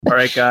All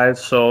right, guys.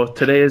 So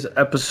today is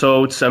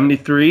episode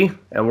 73,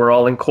 and we're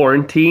all in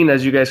quarantine,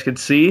 as you guys can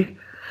see.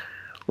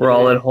 We're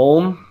all at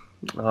home.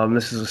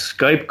 This is a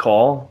Skype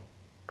call.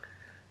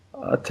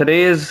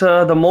 Today is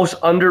the most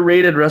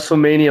underrated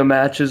WrestleMania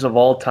matches of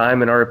all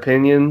time, in our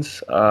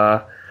opinions.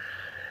 Like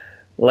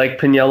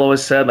Piniello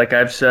has said, like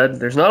I've said,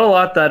 there's not a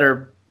lot that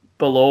are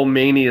below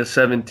Mania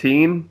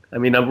 17. I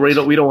mean, we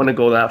don't want to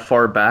go that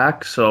far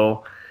back.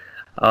 So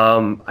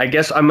I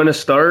guess I'm going to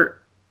start.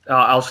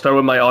 I'll start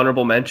with my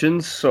honorable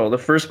mentions. So the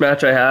first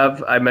match I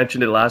have, I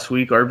mentioned it last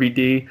week,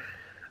 RVD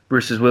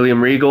versus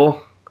William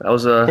Regal. That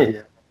was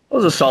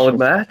a solid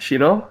match, you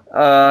know.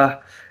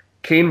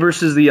 Kane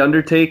versus The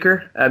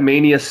Undertaker at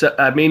Mania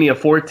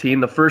 14,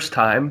 the first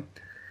time.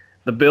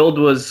 The build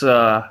was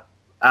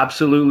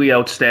absolutely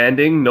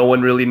outstanding. No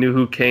one really knew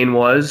who Kane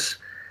was,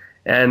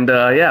 and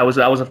that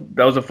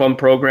was a fun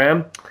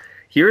program.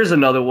 Here's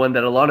another one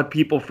that a lot of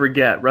people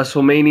forget: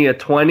 WrestleMania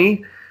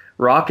 20.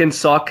 Rock and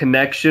Sock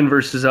Connection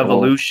versus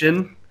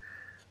Evolution.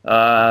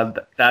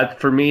 That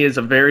for me is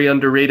a very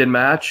underrated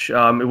match.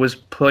 It was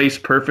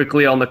placed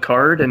perfectly on the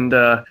card, and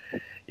The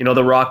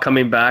Rock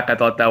coming back, I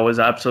thought that was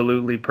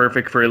absolutely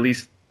perfect for at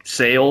least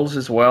sales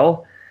as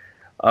well.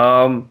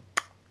 I'll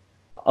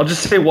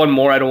just say one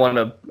more.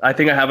 I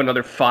think I have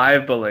another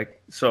 5, but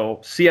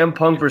CM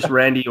Punk versus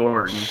Randy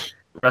Orton,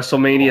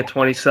 WrestleMania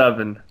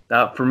 27.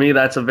 That for me,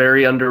 that's a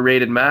very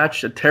underrated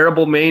match. A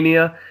terrible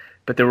Mania.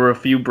 But there were a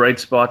few bright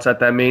spots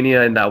at that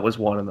Mania, and that was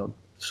one of them.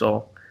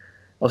 So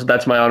also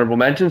that's my honorable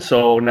mention.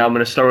 So now I'm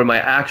going to start with my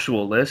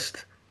actual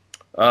list.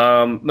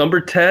 Number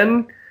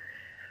 10,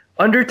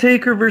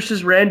 Undertaker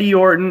versus Randy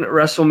Orton,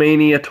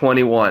 WrestleMania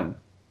 21.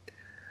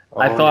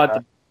 I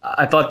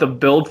thought the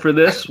build for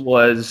this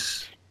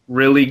was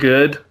really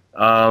good.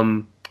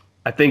 I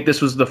think this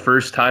was the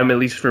first time, at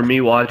least for me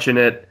watching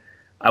it,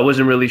 I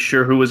wasn't really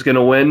sure who was going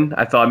to win.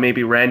 I thought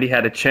maybe Randy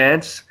had a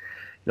chance.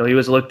 He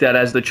was looked at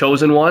as the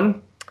chosen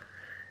one.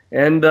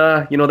 And,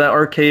 that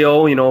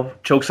RKO,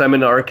 chokeslam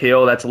into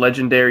RKO, that's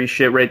legendary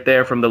shit right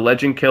there from the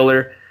Legend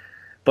Killer.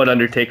 But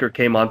Undertaker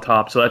came on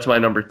top, so that's my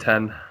number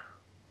 10. And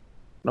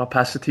I'll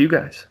pass it to you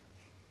guys.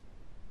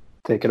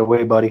 Take it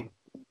away, buddy.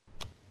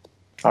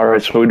 All right,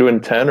 so we're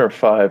doing 10 or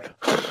 5?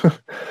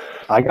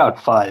 I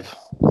got 5.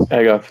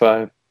 I got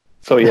 5.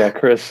 So, yeah,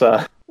 Chris,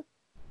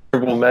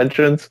 honorable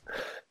mentions.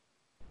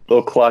 A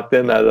little clocked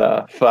in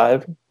at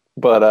 5.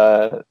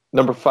 But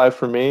number 5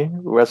 for me,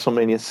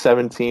 WrestleMania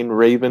 17,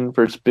 Raven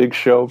versus Big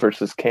Show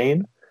versus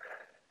Kane.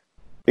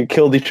 They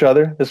killed each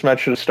other. This match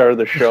should have started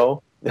the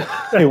show.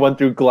 They went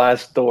through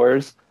glass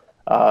doors,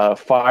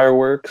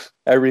 fireworks,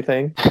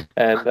 everything,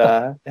 and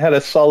had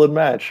a solid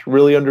match.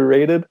 Really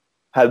underrated.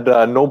 Had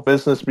no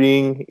business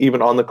being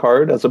even on the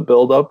card as a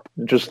build-up,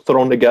 just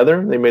thrown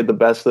together. They made the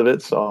best of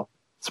it, so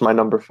it's my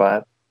number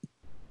 5.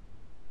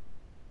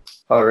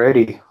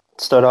 Alrighty.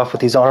 Start off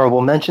with these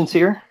honorable mentions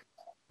here.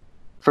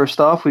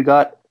 First off, we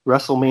got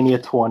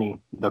WrestleMania 20,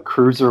 the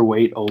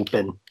Cruiserweight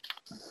Open.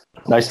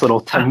 Nice little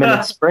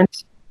 10-minute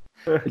sprint.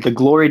 The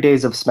glory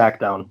days of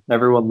SmackDown.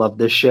 Everyone loved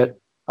this shit.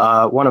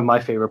 One of my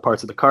favorite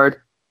parts of the card.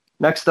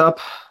 Next up,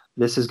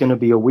 this is going to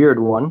be a weird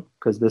one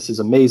because this is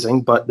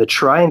amazing, but the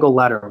Triangle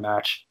Ladder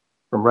match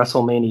from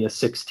WrestleMania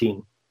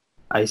 16.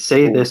 I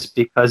say this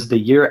because the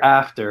year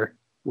after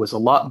was a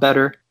lot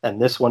better, and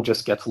this one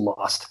just gets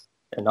lost.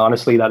 And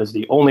honestly, that is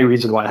the only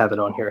reason why I have it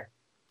on here.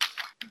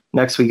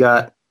 Next, we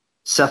got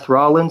Seth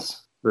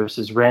Rollins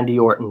versus Randy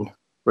Orton,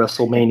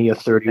 WrestleMania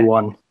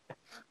 31.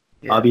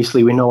 Yeah.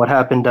 Obviously, we know what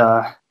happened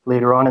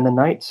later on in the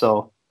night,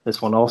 so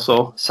this one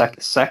also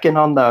second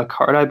on the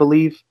card, I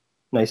believe.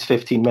 Nice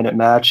 15-minute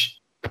match.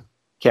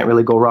 Can't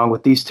really go wrong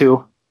with these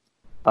two.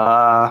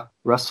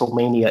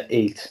 WrestleMania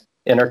 8,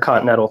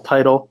 Intercontinental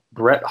title,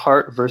 Bret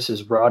Hart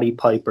versus Roddy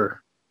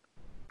Piper.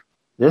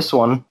 This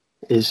one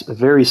is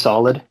very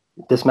solid.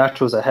 This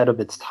match was ahead of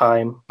its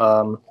time.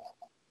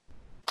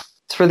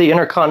 It's for the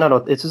Intercontinental.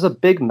 This is a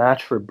big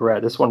match for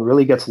Bret. This one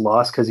really gets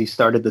lost because he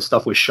started the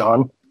stuff with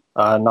Shawn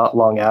not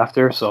long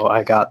after. So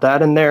I got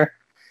that in there.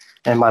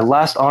 And my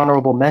last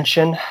honorable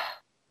mention,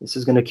 this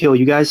is going to kill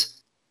you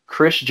guys,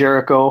 Chris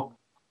Jericho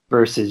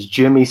versus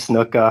Jimmy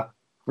Snuka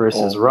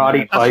versus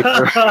Roddy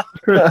Piper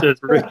versus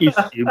Ricky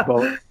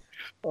Steamboat.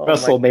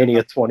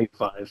 WrestleMania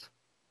 25.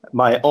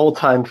 My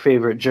all-time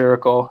favorite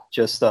Jericho,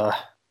 just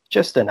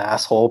an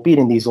asshole,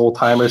 beating these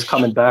old-timers,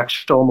 coming back,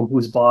 showing them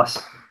who's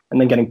boss, and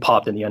then getting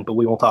popped in the end, but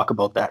we won't talk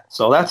about that.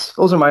 So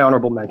those are my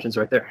honorable mentions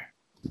right there.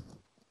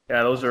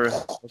 Yeah, that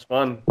was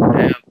fun.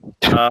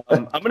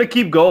 I'm going to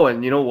keep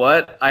going. You know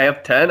what? I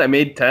have 10. I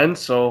made 10,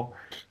 so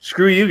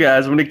screw you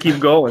guys. I'm going to keep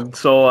going.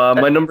 So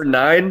my number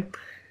 9,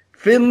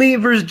 Finlay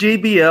versus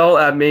JBL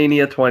at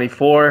Mania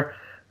 24.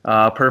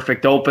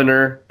 Perfect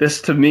opener.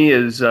 This, to me,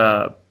 is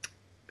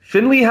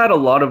Finlay had a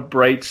lot of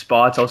bright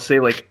spots. I'll say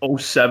like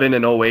 07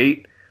 and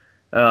 08.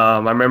 I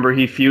remember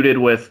he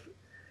feuded with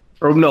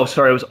it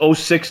was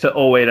 06 to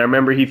 08. I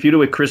remember he feuded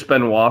with Chris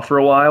Benoit for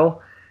a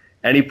while,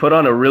 and he put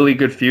on a really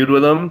good feud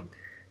with him.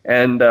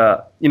 And,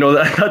 I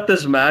thought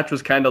this match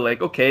was kind of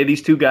like, okay,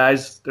 these two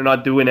guys, they're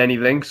not doing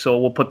anything, so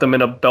we'll put them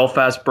in a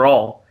Belfast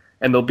brawl.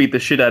 and they'll beat the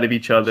shit out of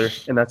each other.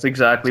 And that's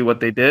exactly what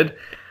they did.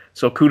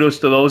 So kudos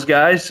to those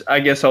guys. I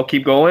guess I'll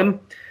keep going.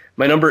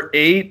 My number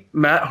 8,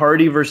 Matt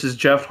Hardy versus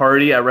Jeff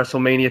Hardy at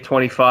WrestleMania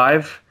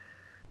 25.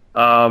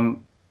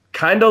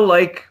 Kind of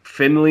like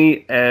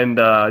Finley and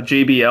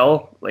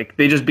JBL. Like,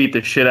 they just beat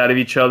the shit out of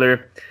each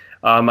other.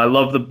 I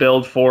love the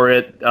build for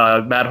it.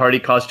 Matt Hardy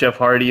cost Jeff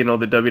Hardy, the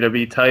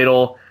WWE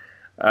title.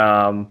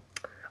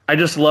 I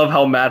just love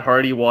how Matt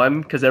Hardy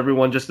won, because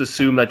everyone just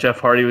assumed that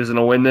Jeff Hardy was going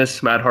to win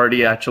this. Matt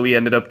Hardy actually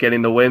ended up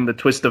getting the win. The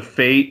twist of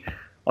fate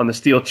on the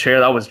steel chair,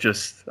 that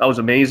was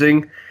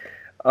amazing.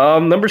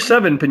 Number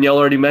 7, Piniella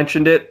already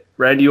mentioned it.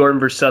 Randy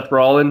Orton versus Seth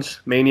Rollins,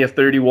 Mania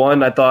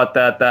 31. I thought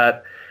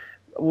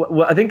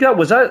I think that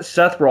was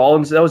Seth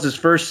Rollins. That was his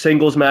first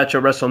singles match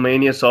at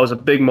WrestleMania, so it was a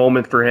big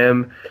moment for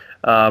him.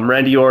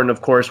 Randy Orton,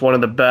 of course, one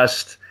of the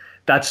best.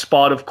 That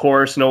spot, of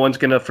course, no one's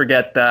going to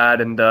forget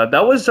that. And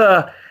that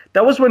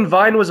was when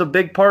Vine was a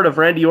big part of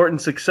Randy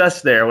Orton's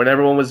success there, when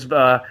everyone was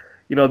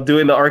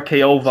doing the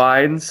RKO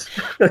Vines.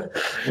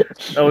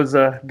 That was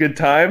good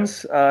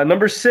times.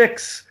 Number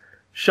 6,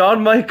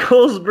 Shawn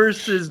Michaels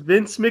versus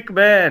Vince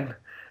McMahon,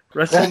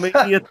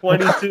 WrestleMania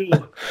 22.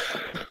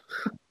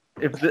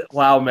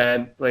 Wow,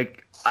 man.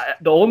 Like,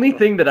 the only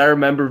thing that I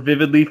remember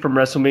vividly from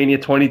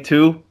WrestleMania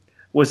 22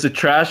 was the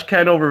trash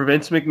can over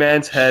Vince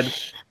McMahon's head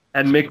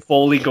and Mick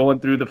Foley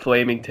going through the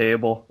flaming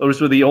table. Those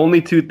were the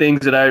only 2 things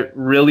that I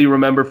really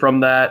remember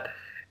from that.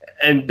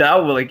 And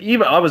that was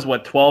even I was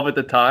 12 at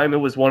the time. It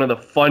was one of the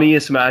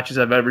funniest matches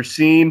I've ever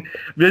seen.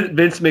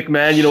 Vince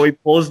McMahon, he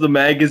pulls the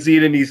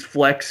magazine and he's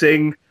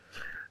flexing.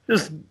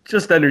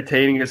 Just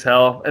entertaining as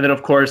hell. And then,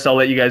 of course, I'll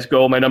let you guys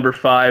go. My number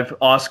 5,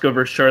 Asuka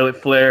versus Charlotte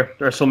Flair,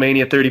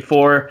 WrestleMania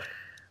 34.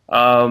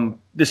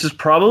 This is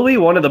probably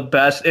one of the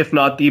best, if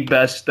not the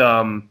best,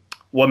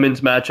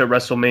 women's match at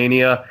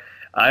WrestleMania.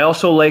 I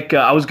also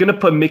I was going to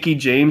put Mickie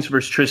James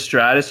versus Trish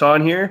Stratus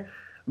on here,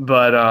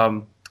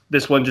 but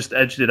this one just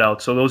edged it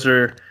out. So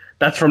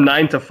that's from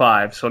 9 to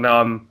 5. So now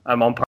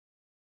I'm on par.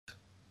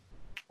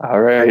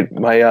 All right.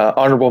 My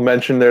honorable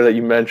mention there that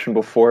you mentioned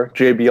before,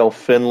 JBL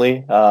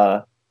Finley,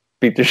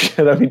 beat the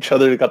shit out of each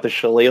other. They got the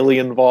shillelagh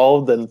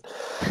involved, and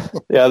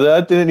yeah,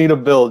 that didn't need a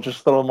build.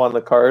 Just throw them on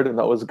the card, and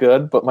that was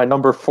good. But my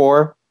number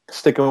 4,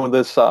 sticking with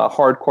this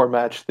hardcore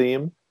match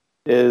theme,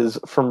 is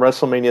from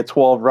WrestleMania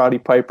 12, Roddy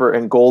Piper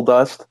and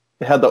Goldust.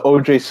 They had the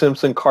O.J.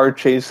 Simpson car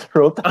chase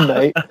throughout the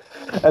night,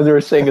 and they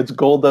were saying it's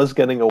Goldust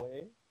getting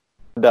away.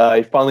 And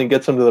he finally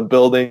gets into the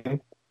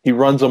building. He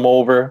runs him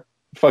over,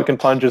 fucking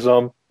punches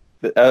him.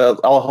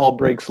 All hell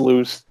breaks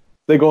loose.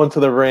 They go into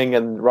the ring,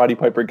 and Roddy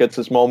Piper gets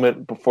his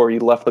moment before he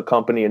left the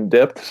company and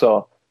dipped.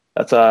 So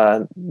that's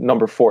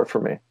number 4 for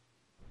me.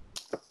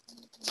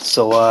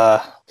 So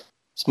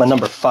it's my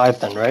number 5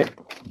 then, right?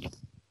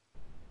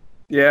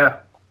 Yeah.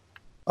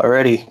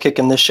 Alrighty,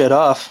 kicking this shit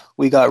off.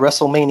 We got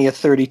WrestleMania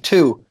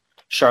 32,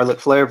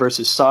 Charlotte Flair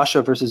versus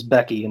Sasha versus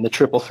Becky in the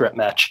triple threat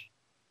match.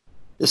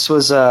 This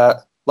was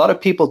a lot of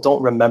people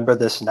don't remember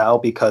this now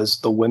because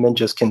the women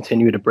just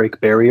continue to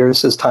break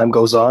barriers as time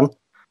goes on.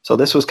 So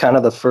this was kind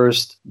of the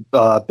first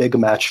big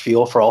match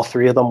feel for all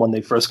 3 of them when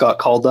they first got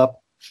called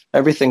up.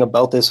 Everything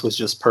about this was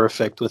just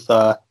perfect with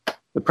the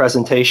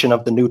presentation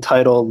of the new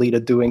title, Lita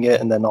doing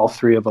it, and then all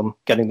 3 of them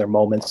getting their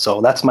moments.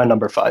 So that's my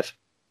number 5.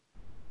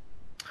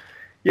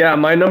 Yeah,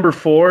 my number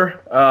 4.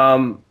 I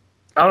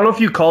don't know if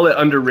you call it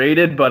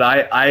underrated, but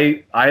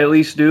I at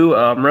least do.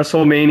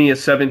 WrestleMania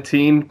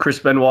 17, Chris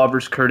Benoit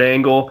versus Kurt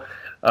Angle.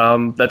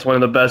 That's one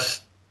of the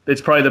best.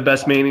 It's probably the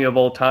best Mania of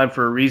all time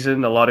for a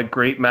reason. A lot of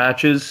great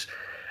matches.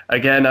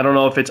 Again, I don't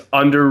know if it's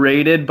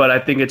underrated, but I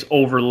think it's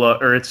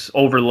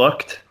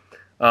overlooked.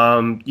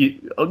 When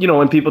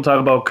people talk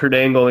about Kurt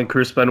Angle and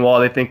Chris Benoit,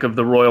 they think of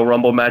the Royal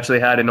Rumble match they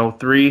had in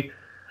 2003.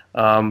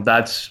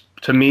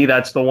 To me,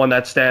 that's the one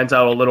that stands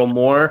out a little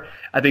more.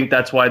 I think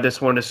that's why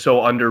this one is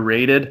so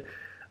underrated.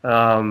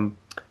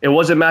 It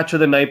wasn't match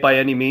of the night by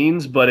any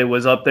means, but it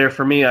was up there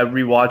for me. I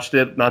rewatched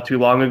it not too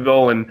long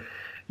ago, and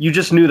you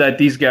just knew that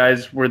these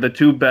guys were the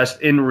 2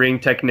 best in-ring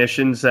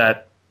technicians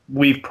that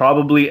we've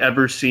probably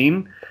ever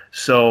seen.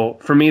 So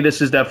for me,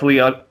 this is definitely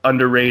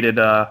underrated,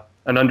 an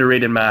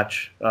underrated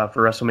match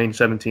for WrestleMania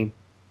 17.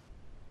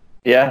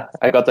 Yeah,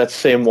 I got that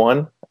same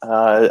one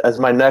as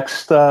my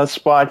next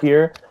spot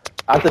here.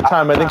 At the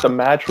time, I think the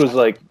match was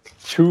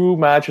 2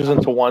 matches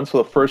into one. So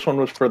the first one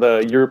was for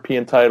the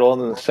European title, and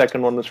then the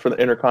second one was for the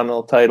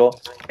Intercontinental title.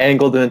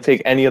 Angle didn't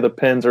take any of the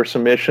pins or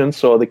submissions,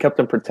 so they kept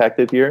them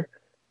protected here.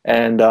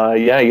 And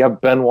you have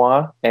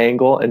Benoit,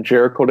 Angle, and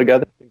Jericho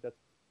together. I think that's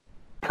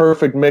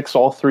perfect mix.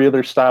 All 3 of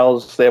their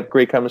styles, they have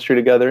great chemistry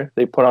together.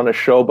 They put on a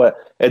show, but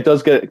it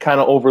does get kind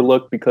of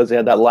overlooked because they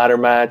had that ladder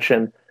match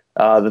and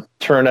the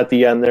turn at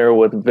the end there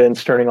with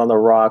Vince turning on The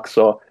Rock.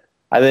 So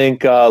I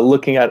think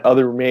looking at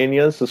other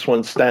Manias, this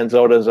one stands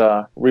out as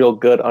a real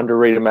good,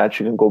 underrated match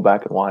you can go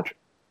back and watch.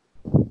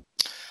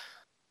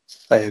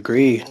 I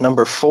agree.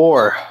 Number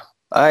 4,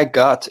 I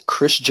got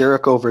Chris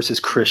Jericho versus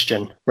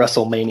Christian,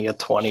 WrestleMania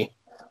 20.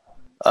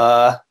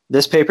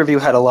 This pay-per-view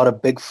had a lot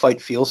of big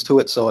fight feels to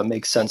it, so it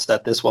makes sense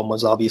that this one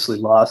was obviously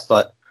lost.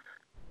 But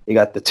You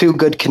got the two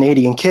good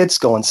Canadian kids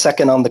going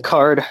second on the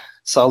card.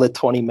 Solid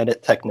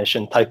 20-minute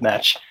technician type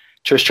match.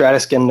 Trish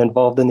Stratus getting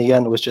involved in the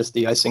end was just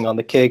the icing on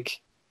the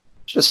cake.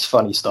 Just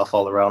funny stuff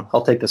all around.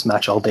 I'll take this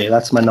match all day.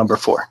 That's my number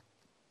 4.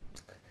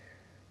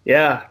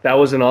 Yeah, that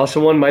was an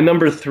awesome one. My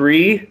number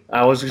 3,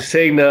 I was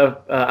saying to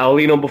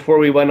Aulino before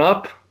we went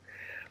up,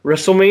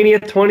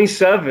 WrestleMania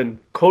 27,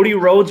 Cody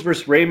Rhodes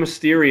versus Rey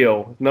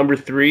Mysterio, number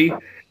 3.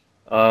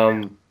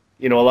 A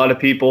lot of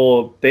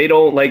people, they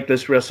don't like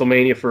this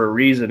WrestleMania for a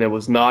reason. It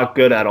was not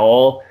good at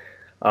all.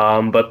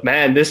 But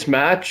man, this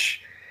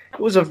match, it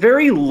was a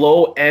very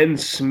low-end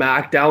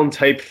SmackDown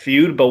type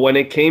feud, but when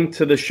it came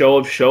to the show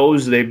of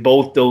shows, they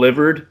both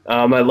delivered.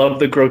 I love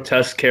the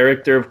grotesque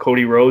character of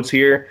Cody Rhodes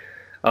here.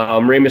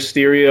 Rey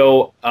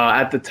Mysterio,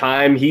 at the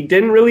time, he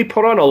didn't really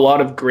put on a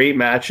lot of great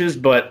matches,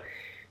 but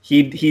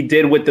he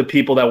did with the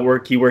people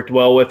that he worked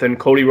well with, and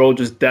Cody Rhodes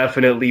was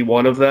definitely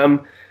one of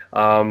them.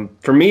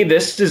 For me,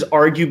 this is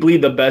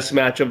arguably the best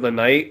match of the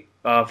night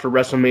for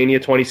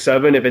WrestleMania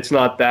 27. If it's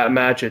not that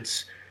match,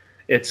 it's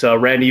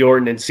Randy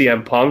Orton and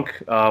CM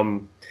Punk.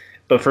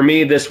 But for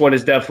me, this one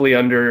is definitely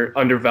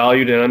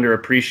undervalued and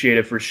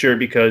underappreciated for sure,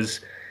 because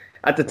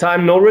at the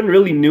time, no one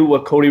really knew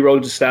what Cody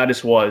Rhodes'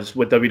 status was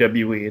with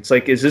WWE. It's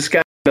like, is this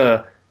guy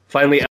gonna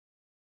finally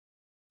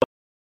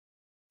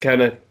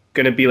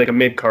gonna be like a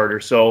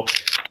mid-carder? So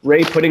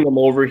Ray putting him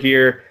over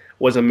here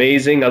was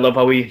amazing. I love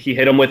how he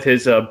hit him with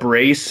his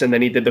brace, and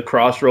then he did the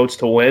crossroads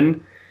to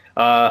win.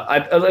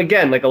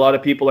 Again, like a lot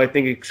of people, I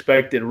think,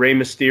 expected Rey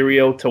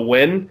Mysterio to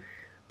win,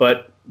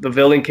 but the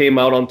villain came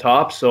out on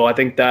top, so I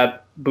think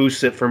that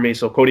boosts it for me.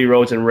 So Cody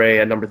Rhodes and Ray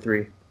at number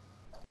 3.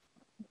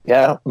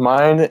 Yeah,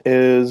 mine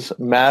is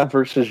Matt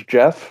versus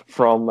Jeff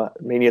from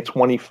Mania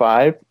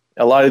 25.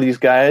 A lot of these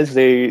guys,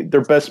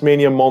 their best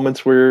Mania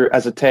moments were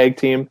as a tag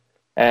team,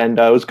 and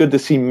it was good to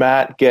see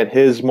Matt get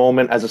his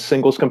moment as a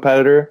singles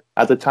competitor.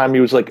 At the time, he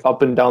was like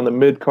up and down the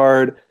mid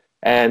card,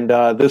 and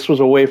this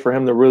was a way for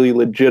him to really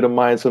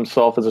legitimize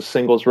himself as a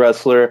singles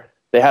wrestler.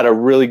 They had a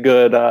really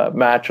good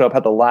matchup,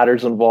 had the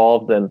ladders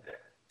involved, and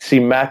see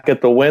Matt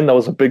get the win. That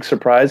was a big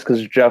surprise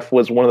because Jeff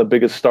was one of the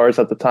biggest stars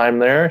at the time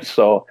there.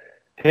 So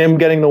him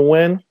getting the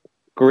win,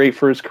 great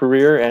for his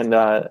career, and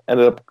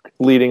ended up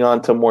leading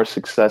on to more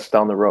success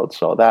down the road.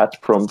 So that's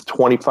from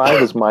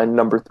 25 is my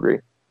number 3.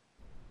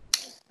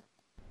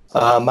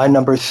 My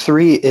number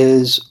 3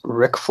 is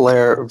Ric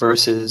Flair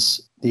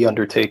versus The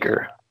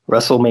Undertaker.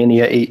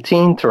 WrestleMania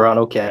 18,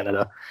 Toronto,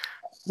 Canada.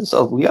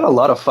 So we got a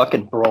lot of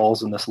fucking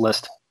brawls in this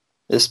list.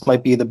 This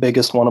might be the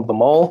biggest one of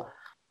them all.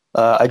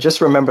 I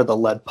just remember the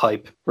lead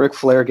pipe. Ric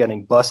Flair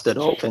getting busted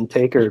open,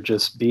 Taker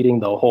just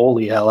beating the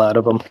holy hell out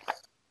of him.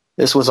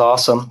 This was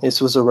awesome.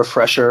 This was a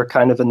refresher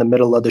kind of in the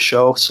middle of the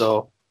show,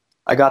 so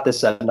I got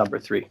this at number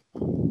 3.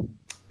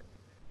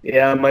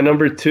 Yeah, my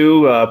number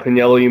 2,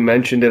 Piniello, you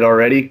mentioned it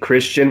already,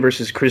 Christian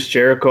versus Chris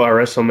Jericho at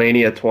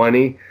WrestleMania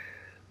 20.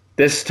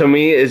 This, to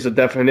me, is a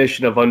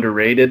definition of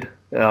underrated.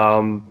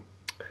 I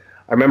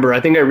remember, I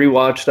think I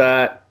rewatched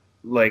that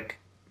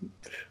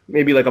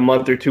maybe a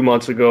month or 2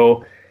 months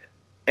ago,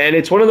 and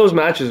it's one of those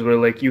matches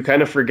where you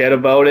kind of forget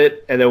about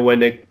it, and then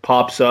when it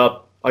pops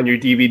up on your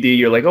DVD,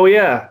 you're like, oh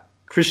yeah,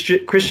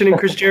 Christian and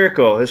Chris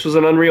Jericho. This was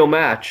an unreal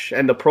match,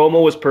 and the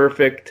promo was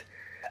perfect.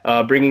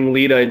 Bringing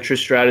Lita and Trish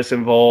Stratus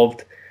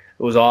involved,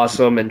 it was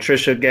awesome. And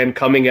Trish again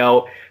coming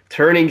out,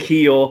 turning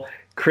heel,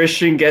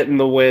 Christian getting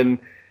the win.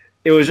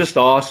 It was just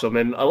awesome.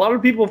 And a lot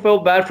of people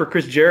felt bad for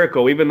Chris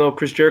Jericho, even though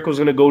Chris Jericho is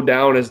going to go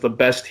down as the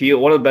best heel,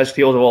 one of the best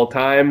heels of all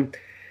time.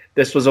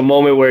 This was a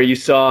moment where you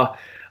saw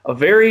a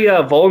very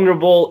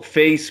vulnerable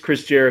face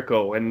Chris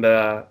Jericho, and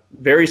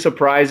very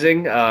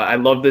surprising. I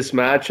love this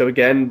match.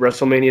 Again,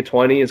 WrestleMania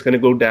 20 is going to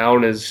go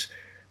down as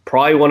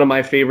probably one of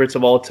my favorites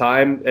of all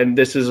time, and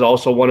this is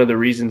also one of the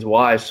reasons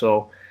why.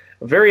 So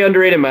a very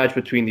underrated match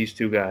between these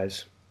two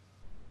guys.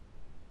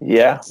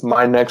 Yeah,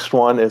 my next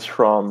one is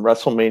from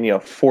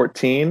WrestleMania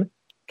 14,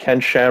 Ken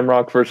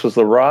Shamrock versus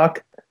The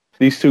Rock.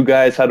 These two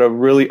guys had a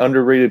really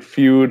underrated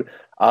feud.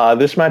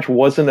 This match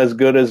wasn't as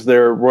good as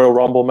their Royal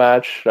Rumble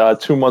match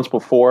 2 months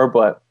before,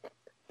 but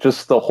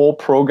just the whole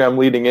program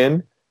leading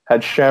in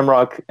had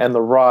Shamrock and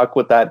The Rock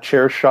with that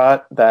chair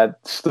shot that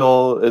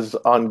still is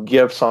on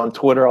GIFs on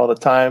Twitter all the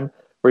time,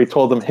 where he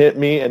told them, hit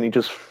me, and he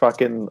just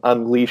fucking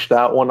unleashed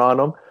that one on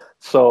him.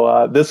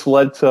 So this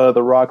led to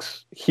The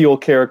Rock's heel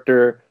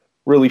character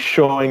really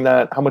showing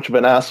that how much of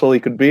an asshole he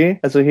could be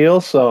as a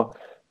heel. So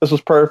this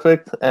was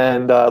perfect,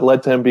 and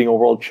led to him being a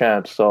world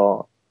champ.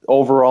 So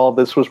overall,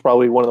 this was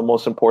probably one of the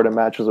most important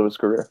matches of his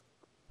career.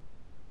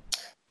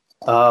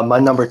 My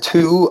number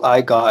 2,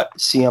 I got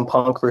CM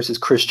Punk versus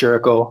Chris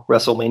Jericho,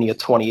 WrestleMania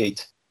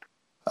 28.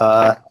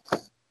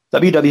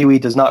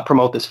 WWE does not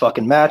promote this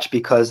fucking match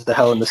because the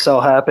Hell in the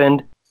Cell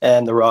happened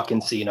and The Rock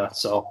and Cena.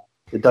 So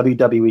the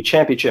WWE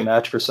Championship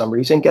match, for some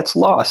reason, gets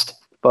lost.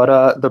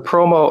 But the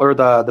promo or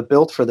the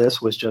build for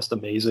this was just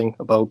amazing,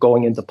 about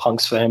going into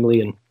Punk's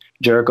family and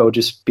Jericho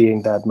just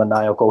being that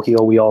maniacal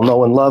heel we all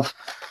know and love.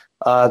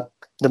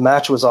 The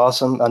match was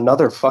awesome.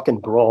 Another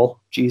fucking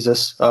brawl.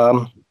 Jesus.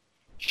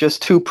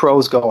 Just two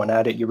pros going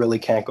at it. You really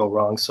can't go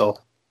wrong. So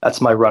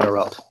That's my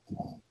runner-up.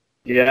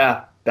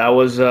 Yeah, it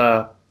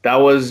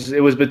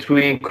was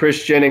between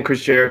Christian and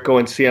Chris Jericho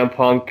and CM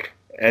Punk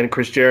and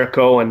Chris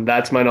Jericho, and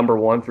that's my number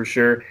one for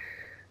sure.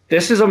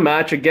 This is a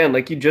match, again,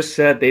 like you just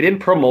said, they didn't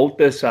promote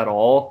this at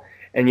all,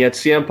 and yet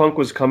CM Punk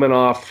was coming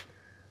off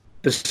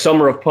the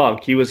Summer of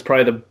Punk. He was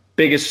probably the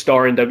biggest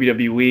star in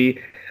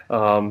WWE.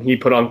 He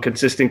put on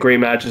consistent great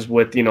matches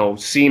with,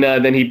 Cena,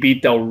 and then he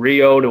beat Del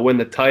Rio to win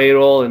the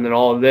title, and then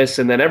all of this,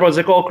 and then everyone's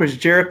like, oh, Chris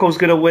Jericho's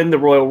going to win the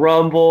Royal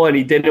Rumble, and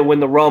he didn't win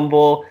the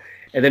Rumble,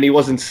 and then he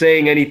wasn't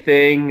saying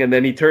anything, and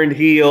then he turned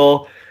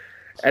heel.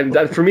 And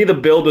for me, the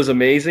build was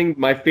amazing.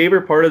 My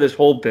favorite part of this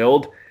whole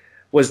build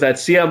was that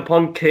CM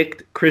Punk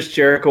kicked Chris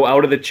Jericho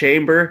out of the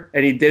chamber,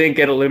 and he didn't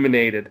get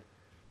eliminated.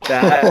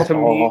 That, to me,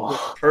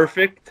 was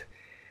perfect.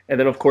 And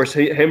then, of course,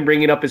 him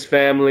bringing up his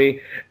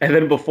family. And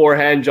then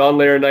beforehand, John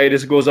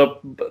Laurinaitis goes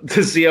up to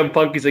CM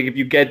Punk. He's like, if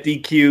you get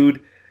DQ'd,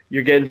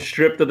 you're getting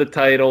stripped of the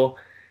title.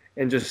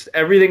 And just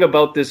everything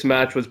about this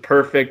match was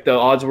perfect. The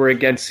odds were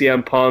against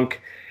CM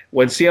Punk.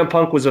 When CM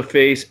Punk was a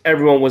face,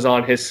 everyone was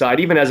on his side.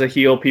 Even as a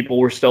heel, people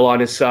were still on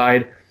his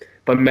side.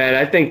 But, man,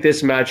 I think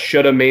this match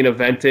should have main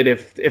evented.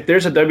 If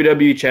there's a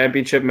WWE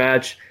Championship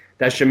match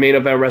that should main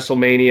event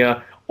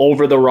WrestleMania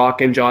over The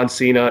Rock and John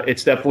Cena,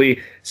 it's definitely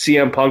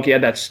CM Punk. He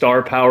had that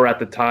star power at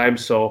the time.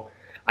 So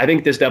I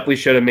think this definitely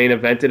should have main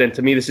evented. And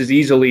to me, this is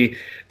easily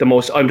the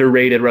most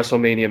underrated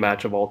WrestleMania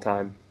match of all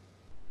time.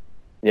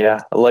 Yeah,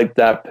 I like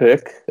that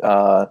pick.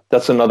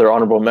 That's another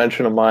honorable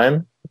mention of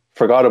mine.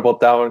 Forgot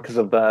about that one because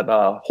of that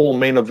whole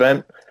main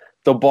event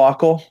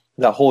debacle,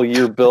 that whole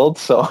year build.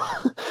 So,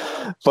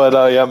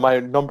 but yeah, my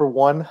number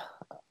one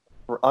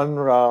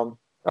underappreciated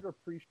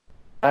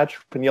match.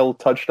 Peniel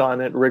touched on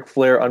it. Ric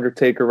Flair,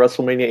 Undertaker,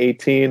 WrestleMania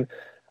 18.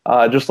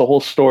 Just the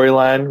whole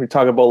storyline. We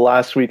talked about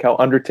last week how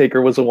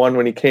Undertaker was the one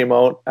when he came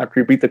out after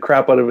he beat the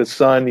crap out of his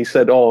son. He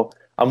said, "Oh,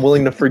 I'm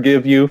willing to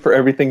forgive you for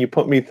everything you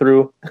put me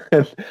through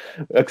and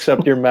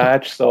accept your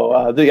match."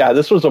 So, yeah,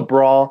 this was a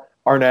brawl.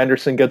 Arn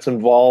Anderson gets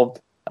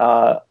involved.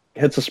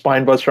 Hits a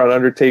spine buster on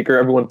Undertaker.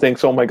 Everyone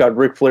thinks, oh my God,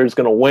 Ric Flair's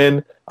going to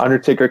win.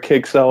 Undertaker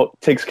kicks out,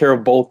 takes care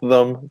of both of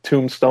them.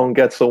 Tombstone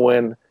gets the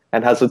win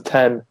and has a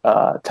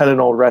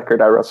 10-0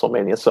 record at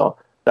WrestleMania. So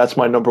that's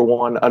my number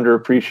one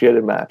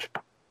underappreciated match.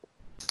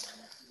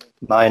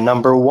 My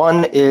number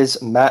one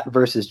is Matt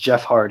versus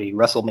Jeff Hardy,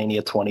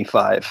 WrestleMania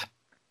 25.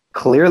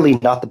 Clearly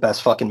not the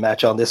best fucking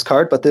match on this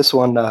card, but this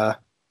one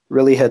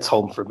really hits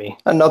home for me.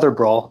 Another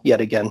brawl,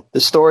 yet again. The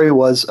story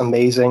was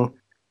amazing.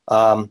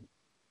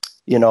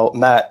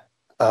 Matt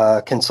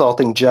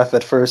consulting Jeff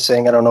at first,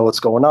 saying, I don't know what's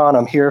going on.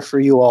 I'm here for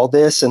you, all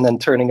this. And then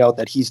turning out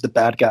that he's the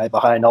bad guy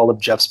behind all of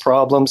Jeff's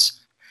problems.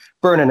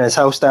 Burning his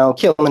house down,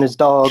 killing his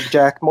dog.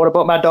 Jack, what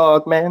about my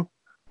dog, man?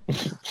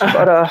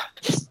 But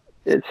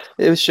it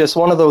was just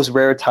one of those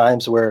rare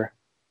times where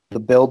the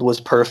build was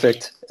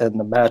perfect and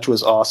the match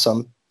was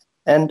awesome.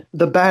 And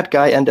the bad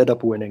guy ended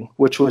up winning,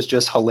 which was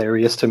just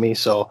hilarious to me.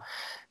 So,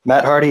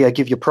 Matt Hardy, I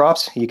give you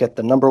props. You get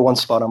the number one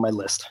spot on my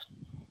list.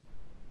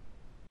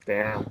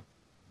 Damn.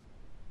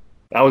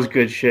 That was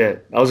good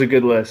shit. That was a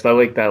good list. I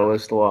like that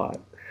list a lot.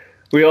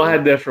 We all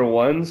had different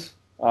ones.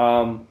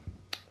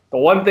 The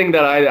one thing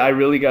that I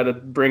really got to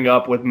bring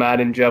up with Matt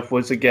and Jeff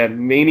was,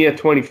 again, Mania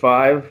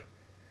 25.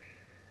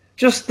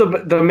 Just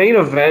the main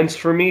events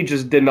for me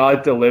just did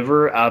not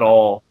deliver at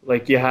all.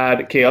 Like you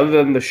had, other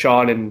than the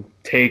Shawn and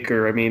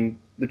Taker, I mean,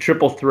 the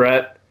triple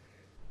threat,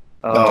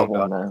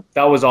 that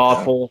was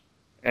awful.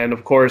 And,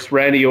 of course,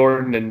 Randy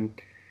Orton and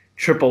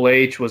Triple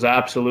H was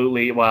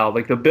absolutely, wow.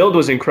 Like, the build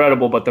was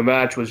incredible, but the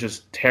match was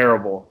just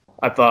terrible.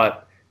 I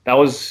thought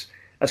that's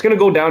going to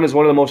go down as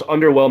one of the most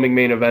underwhelming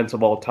main events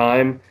of all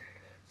time.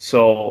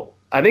 So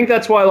I think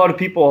that's why a lot of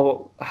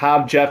people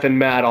have Jeff and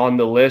Matt on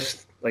the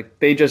list. Like,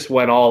 they just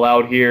went all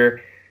out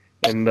here,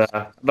 and I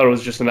thought it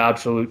was just an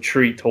absolute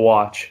treat to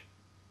watch.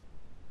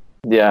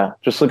 Yeah,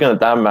 just looking at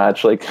that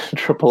match, like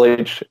Triple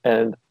H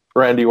and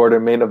Randy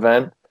Orton main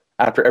event,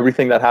 after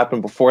everything that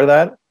happened before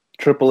that,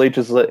 Triple H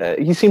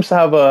he seems to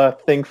have a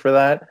thing for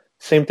that.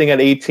 Same thing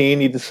at 18.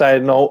 He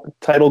decided, no,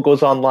 title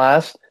goes on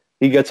last.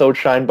 He gets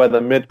outshined by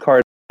the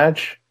mid-card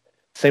match.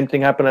 Same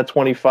thing happened at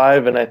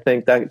 25, and I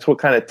think that's what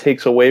kind of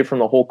takes away from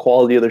the whole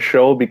quality of the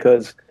show,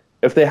 because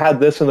if they had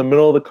this in the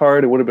middle of the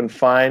card, it would have been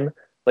fine,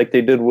 like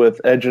they did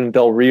with Edge and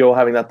Del Rio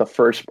having that the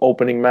first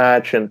opening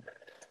match. And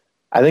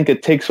I think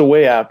it takes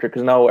away after,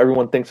 because now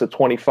everyone thinks at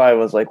 25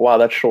 was like, wow,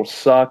 that show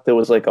sucked. It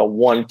was like a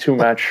 1-2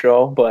 match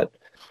show. But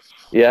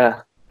yeah,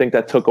 I think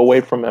that took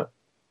away from it.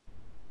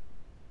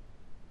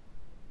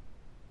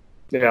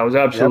 Yeah, it was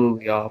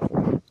absolutely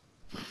awful.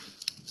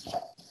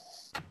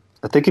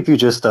 I think if you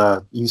just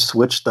you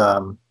switched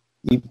the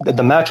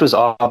match was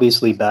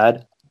obviously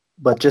bad,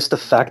 but just the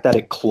fact that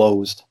it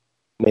closed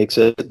makes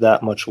it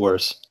that much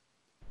worse.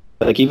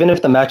 Like, even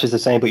if the match is the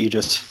same, but you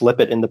just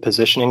flip it in the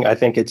positioning, I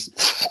think it's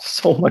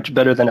so much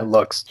better than it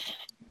looks.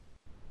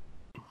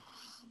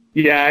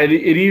 Yeah, it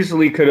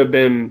easily could have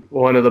been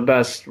one of the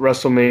best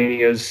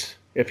WrestleManias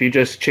if you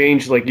just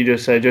changed, like you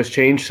just said, just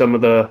change some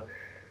of the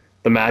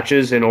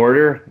matches in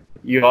order.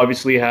 You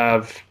obviously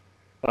have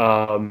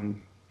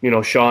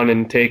Shawn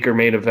and Taker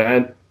main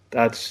event.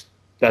 That's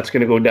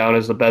going to go down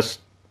as the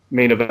best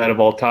main event of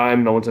all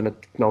time. No one's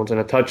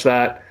gonna touch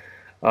that.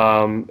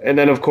 And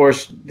then of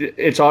course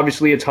it's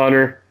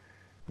Hunter.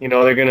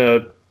 They're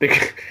gonna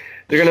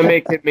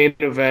make it main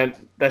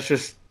event.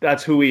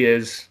 That's who he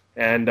is.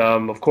 And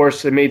of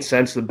course it made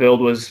sense. The build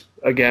was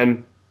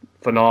again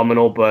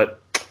phenomenal, but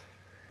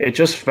it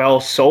just fell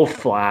so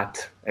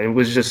flat and it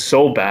was just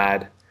so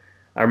bad.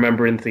 I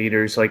remember in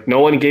theaters, like no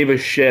one gave a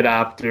shit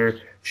after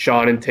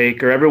Shawn and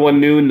Taker. Everyone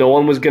knew no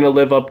one was gonna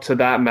live up to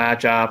that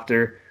match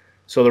after.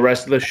 So the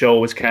rest of the show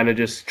was kind of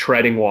just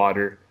treading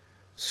water.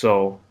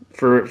 So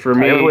for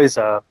me,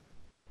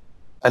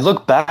 I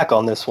look back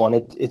on this one.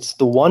 It's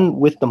the one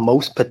with the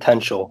most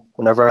potential.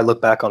 Whenever I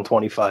look back on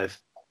 25,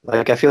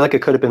 like I feel like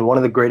it could have been one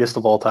of the greatest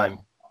of all time.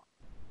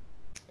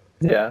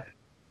 Yeah.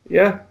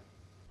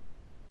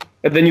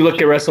 And then you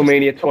look at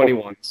WrestleMania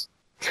 21.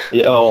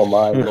 Yeah. Oh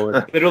my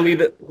lord.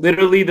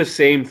 literally the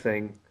same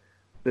thing.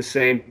 The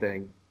same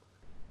thing.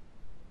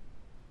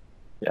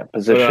 Yeah.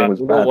 Position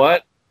was bad. You know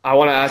what? I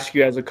want to ask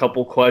you guys a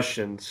couple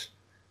questions.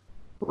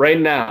 Right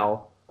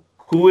now,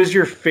 who is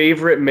your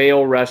favorite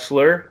male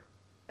wrestler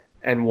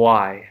and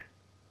why?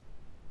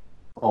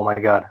 Oh my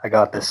God, I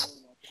got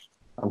this.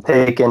 I'm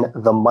taking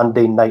the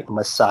Monday Night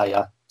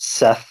Messiah,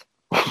 Seth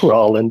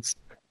Rollins.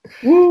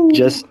 Woo.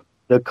 Just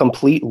the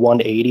complete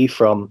 180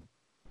 from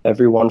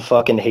everyone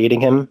fucking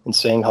hating him and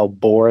saying how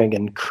boring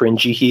and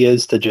cringy he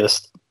is to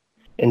just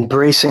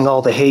embracing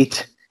all the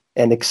hate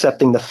and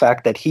accepting the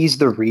fact that he's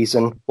the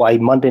reason why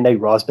Monday Night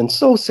Raw has been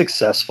so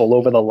successful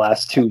over the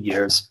last 2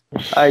 years.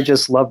 I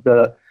just love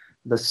the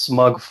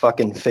smug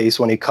fucking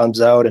face when he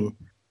comes out, and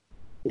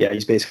yeah,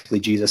 he's basically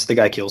Jesus. The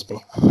guy kills me.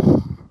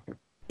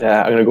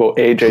 Yeah, I'm going to go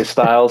AJ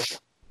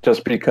Styles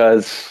just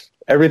because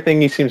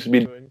everything he seems to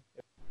be doing,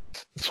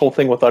 this whole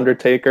thing with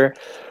Undertaker,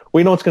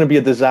 we know it's going to be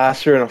a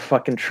disaster and a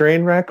fucking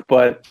train wreck,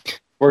 but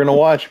we're going to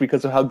watch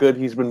because of how good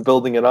he's been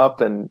building it up,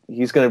 and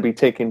he's going to be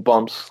taking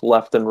bumps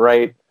left and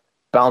right,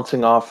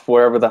 bouncing off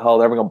wherever the hell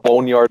they're having a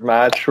boneyard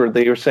match, or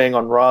they were saying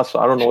on Raw, so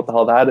I don't know what the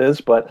hell that is,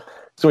 but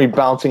it's going to be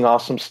bouncing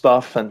off some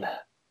stuff and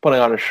putting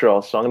on a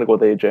show, so I'm going to go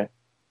with AJ.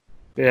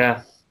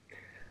 Yeah,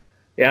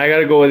 I got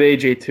to go with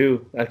AJ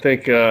too. I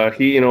think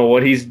he,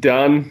 what he's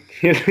done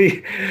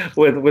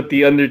with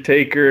the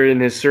Undertaker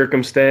and his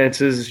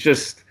circumstances,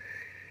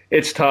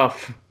 it's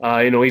tough.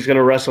 He's going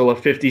to wrestle a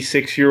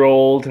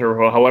 56-year-old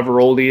or however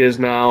old he is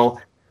now.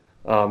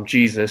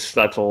 Jesus,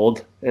 that's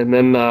old. And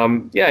then,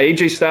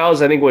 AJ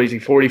Styles, I think, what is he,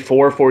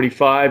 44,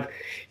 45?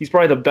 He's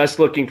probably the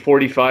best-looking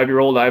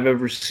 45-year-old I've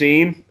ever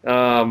seen.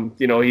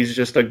 He's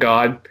just a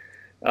god.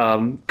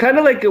 Kind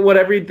of like what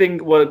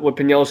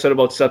Piniello said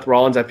about Seth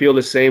Rollins. I feel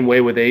the same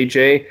way with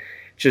AJ.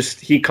 Just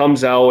he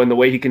comes out and the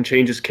way he can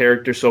change his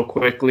character so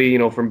quickly,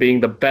 from being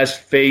the best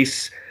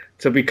face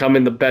to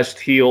becoming the best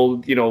heel,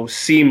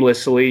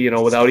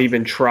 seamlessly, without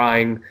even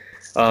trying.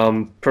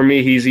 For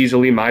me, he's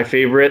easily my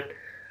favorite.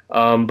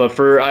 But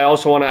I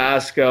also want to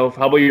ask, how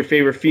about your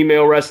favorite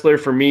female wrestler?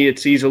 For me,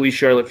 it's easily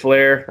Charlotte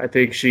Flair. I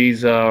think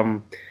she's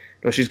the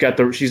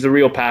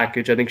real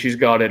package. I think she's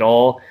got it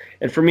all.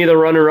 And for me, the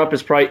runner-up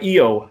is probably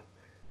Io.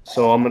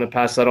 So I'm going to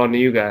pass that on to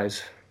you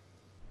guys.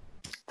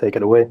 Take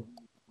it away.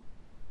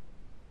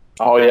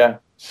 Oh, yeah.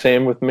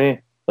 Same with me.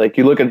 Like,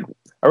 I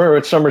remember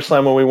at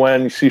SummerSlam when we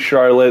went, you see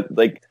Charlotte,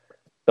 like,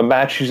 the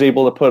match she's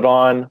able to put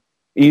on,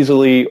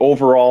 easily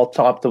overall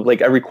top of,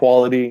 like, every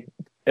quality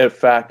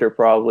factor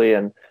probably.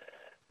 And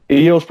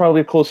Io's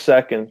probably a close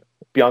second.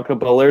 Bianca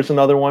Belair's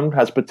another one,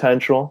 has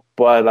potential.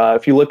 But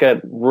if you look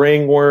at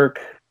ring work,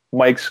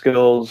 mic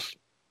skills,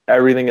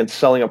 everything, and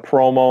selling a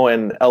promo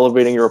and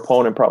elevating your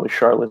opponent, probably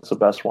Charlotte's the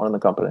best one in the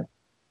company.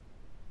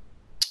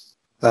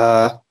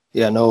 No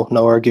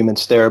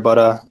arguments there. But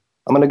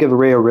I'm going to give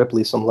Rhea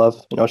Ripley some love.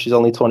 She's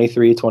only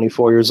 23,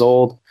 24 years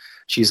old.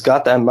 She's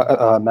got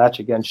that match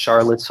against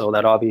Charlotte, so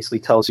that obviously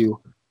tells you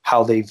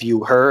how they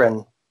view her.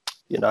 And,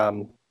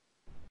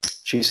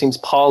 she seems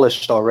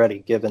polished already,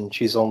 given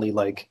she's only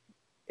like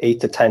 8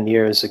 to 10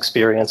 years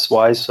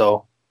experience-wise.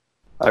 So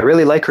I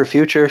really like her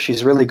future.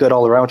 She's really good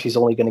all around. She's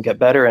only going to get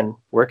better. And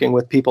working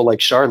with people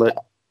like Charlotte,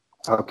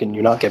 how can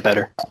you not get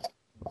better?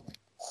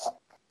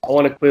 I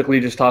want to quickly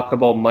just talk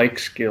about mic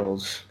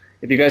skills.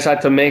 If you guys had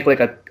to make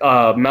like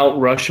a Mount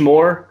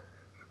Rushmore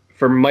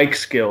for mic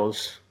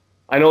skills,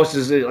 I know this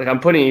is like I'm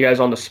putting you guys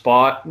on the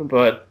spot,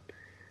 but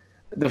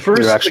the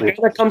guy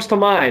that comes to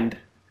mind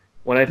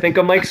when I think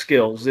of mic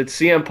skills, it's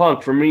CM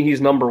Punk. For me, he's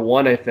number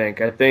one, I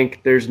think. I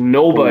think there's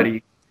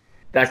nobody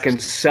that can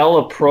sell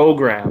a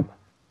program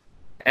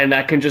and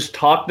that can just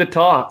talk the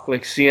talk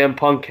like CM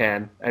Punk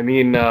can. I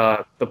mean,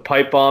 the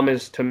pipe bomb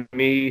is, to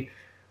me,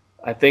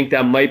 I think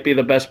that might be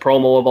the best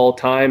promo of all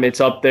time. It's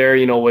up there,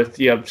 with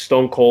you have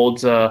Stone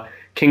Cold's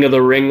King of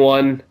the Ring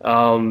one.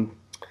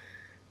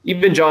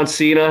 Even John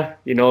Cena,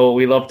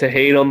 we love to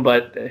hate him,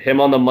 but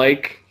him on the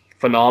mic,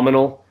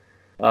 phenomenal.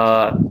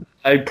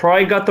 I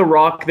probably got The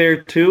Rock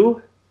there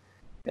too,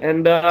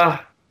 and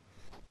I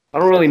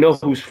don't really know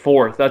who's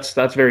fourth. That's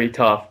very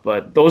tough,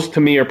 but those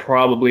to me are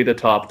probably the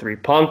top three: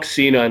 Punk,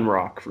 Cena, and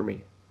Rock for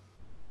me.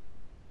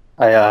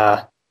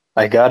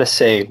 I gotta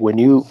say, when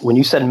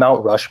you said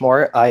Mount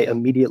Rushmore, I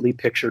immediately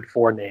pictured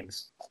 4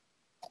 names.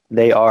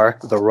 They are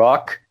The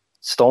Rock,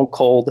 Stone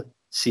Cold,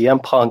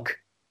 CM Punk,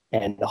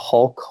 and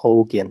Hulk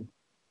Hogan.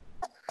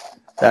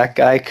 That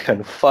guy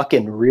can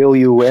fucking reel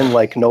you in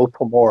like no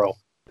tomorrow.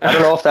 I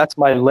don't know if that's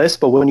my list,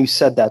 but when you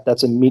said that,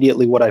 that's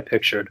immediately what I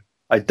pictured.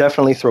 I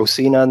definitely throw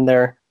Cena in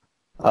there.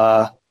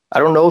 I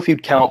don't know if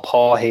you'd count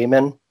Paul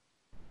Heyman.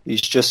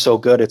 He's just so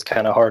good, it's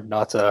kind of hard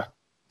not to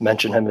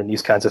mention him in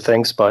these kinds of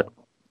things. But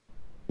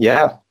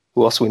yeah,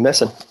 who else are we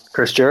missing?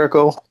 Chris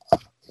Jericho.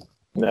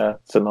 Yeah,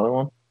 it's another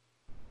one.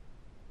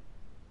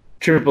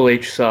 Triple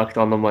H sucked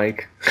on the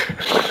mic.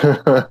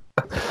 Yeah,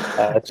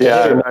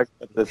 I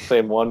got the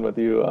same one with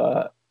you.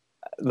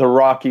 The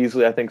Rock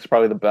easily, I think, is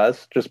probably the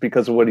best, just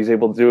because of what he's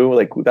able to do.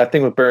 Like that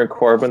thing with Baron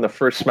Corbin, the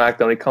first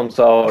SmackDown, he comes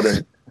out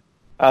and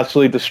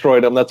absolutely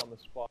destroyed him. That's on the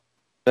spot.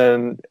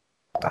 And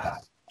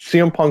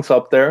CM Punk's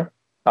up there.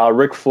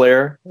 Ric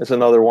Flair is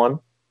another one.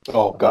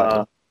 Oh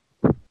God.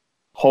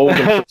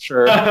 Hogan for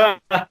sure.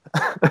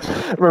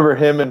 Remember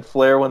him and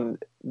Flair when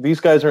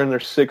these guys are in their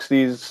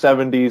 60s,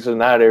 70s in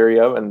that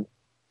area, and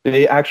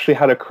they actually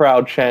had a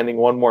crowd chanting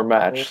one more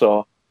match.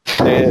 So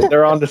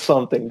they're onto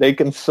something. They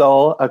can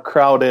sell a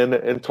crowd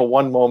into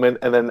one moment,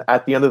 and then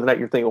at the end of the night,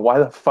 you're thinking, why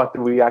the fuck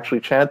did we actually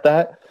chant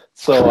that?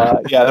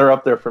 So yeah, they're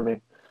up there for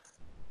me.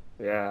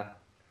 Yeah.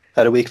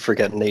 How do we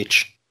forget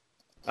H?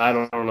 I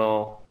don't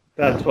know.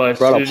 That's why as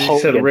Brought soon up as you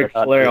said Hogan, Ric but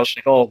not Flair, I was H.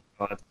 like, oh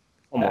God.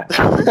 Come on.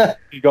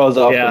 He goes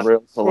off Yeah. the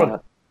rails a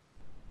lot.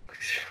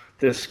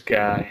 This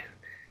guy.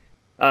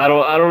 I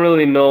don't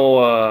really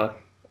know.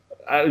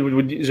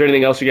 Is there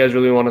anything else you guys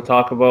really want to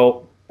talk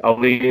about? I'll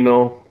let you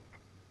know.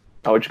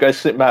 Would you guys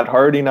sit Matt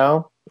Hardy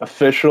now?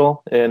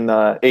 Official in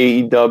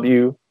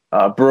AEW.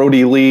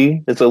 Brody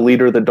Lee is a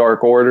leader of the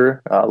Dark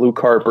Order. Luke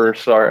Harper,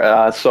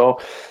 sorry. So,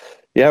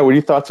 yeah, what are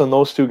your thoughts on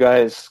those two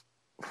guys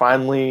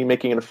finally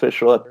making it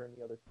official?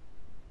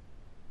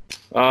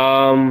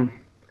 I'm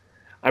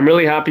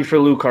really happy for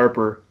Luke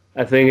Harper.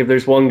 I think if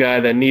there's one guy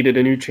that needed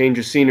a new change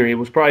of scenery, it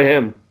was probably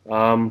him.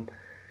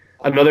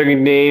 Another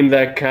name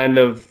that kind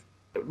of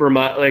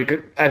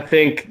I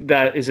think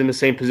that is in the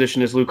same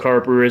position as Luke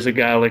Harper is a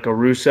guy like a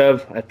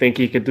Rusev. I think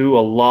he could do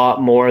a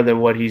lot more than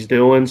what he's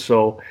doing.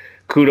 So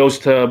kudos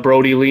to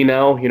Brody Lee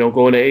now,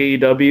 going to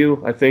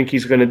AEW. I think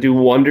he's going to do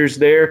wonders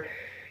there.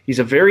 He's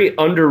a very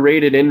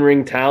underrated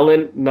in-ring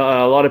talent.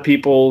 A lot of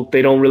people,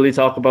 they don't really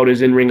talk about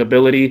his in-ring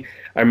ability.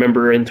 I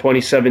remember in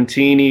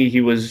 2017,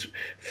 he was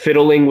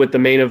fiddling with the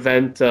main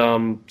event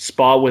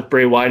spot with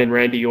Bray Wyatt and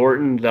Randy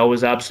Orton. That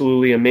was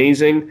absolutely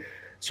amazing.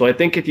 So I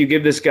think if you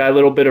give this guy a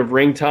little bit of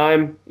ring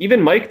time,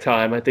 even mic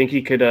time, I think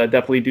he could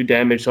definitely do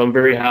damage. So I'm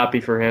very happy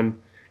for him.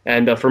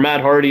 And for Matt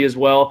Hardy as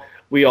well,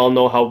 we all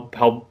know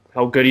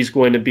how good he's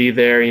going to be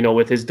there,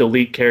 with his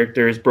Delete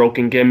character, his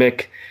broken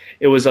gimmick.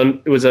 It was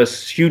a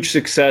huge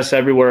success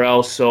everywhere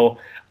else, so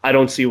I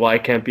don't see why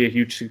it can't be a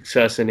huge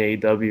success in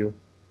AEW.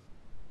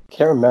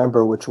 Can't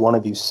remember which one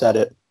of you said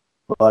it,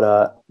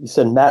 but you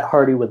said Matt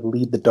Hardy would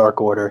lead the Dark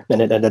Order, and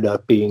it ended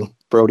up being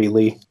Brody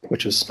Lee,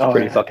 which was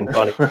pretty fucking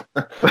funny.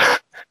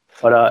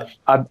 But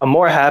I'm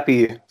more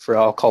happy for,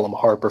 I'll call him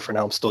Harper for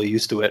now, I'm still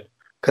used to it,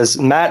 because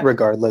Matt,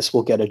 regardless,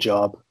 will get a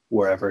job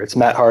wherever. It's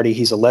Matt Hardy,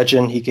 he's a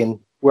legend, he can,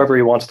 wherever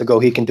he wants to go,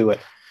 he can do it.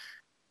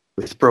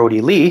 With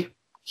Brody Lee,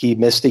 he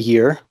missed a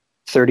year,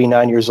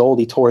 39 years old,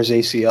 he tore his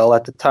ACL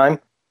at the time,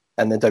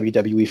 and then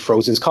WWE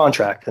froze his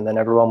contract, and then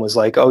everyone was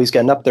like, oh, he's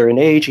getting up there in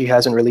age, he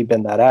hasn't really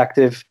been that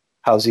active,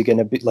 how's he going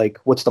to be, like,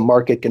 what's the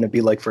market going to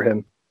be like for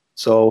him?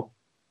 So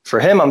for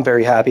him, I'm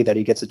very happy that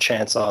he gets a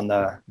chance on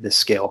this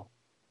scale.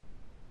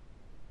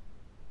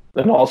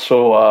 And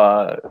also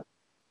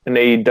in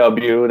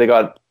AEW, they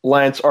got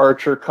Lance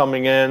Archer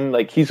coming in.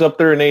 Like, he's up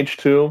there in age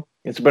too.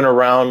 He's been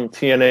around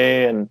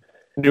TNA and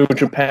New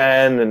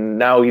Japan, and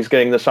now he's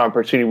getting this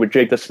opportunity with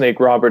Jake the Snake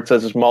Roberts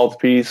as his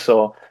mouthpiece.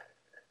 So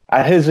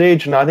at his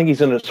age, and I think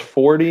he's in his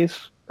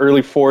 40s,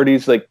 early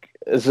 40s, like,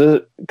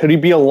 could he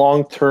be a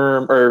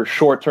long-term or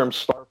short-term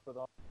star for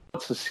them?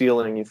 What's the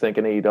ceiling, you think,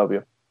 in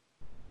AEW?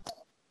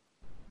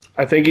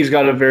 I think he's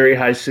got a very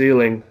high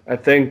ceiling. I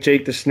think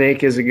Jake the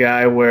Snake is a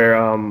guy where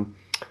a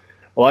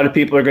lot of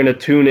people are going to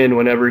tune in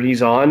whenever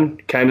he's on,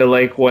 kind of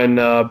like when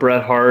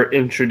Bret Hart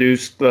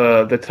introduced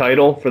the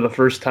title for the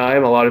first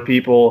time. A lot of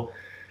people,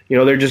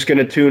 they're just going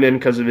to tune in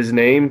because of his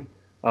name.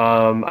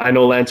 I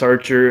know Lance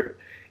Archer,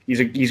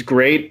 he's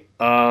great.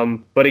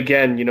 But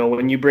again,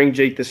 when you bring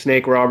Jake the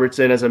Snake Roberts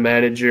in as a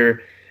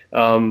manager,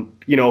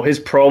 his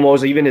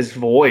promos, even his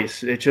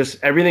voice, it just,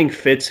 everything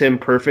fits him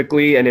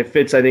perfectly, and it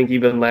fits, I think,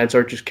 even Lance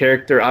Archer's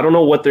character. I don't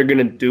know what they're going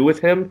to do with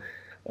him.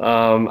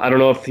 I don't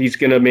know if he's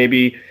going to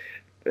maybe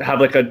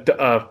have like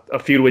a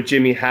feud with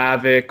Jimmy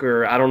Havoc,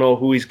 or I don't know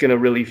who he's going to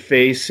really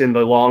face in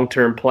the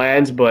long-term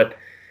plans, but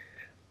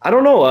I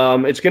don't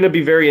know. It's going to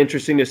be very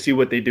interesting to see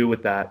what they do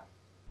with that.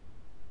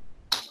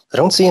 I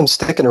don't see him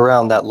sticking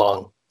around that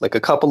long. Like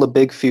a couple of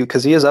big feud,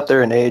 because he is up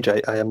there in age.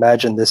 I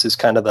imagine this is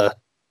kind of the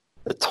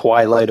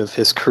twilight of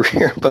his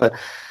career. But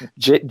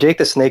Jake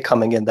the Snake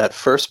coming in, that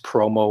first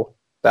promo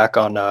back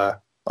on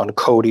on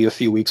Cody a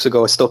few weeks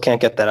ago. I still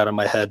can't get that out of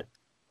my head.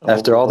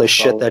 After all the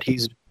shit that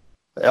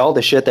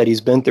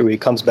he's been through, he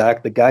comes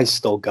back. The guy's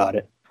still got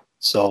it.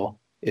 So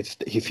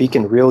if he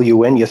can reel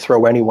you in, you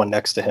throw anyone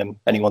next to him,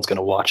 anyone's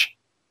gonna watch.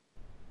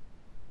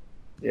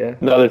 Yeah.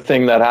 Another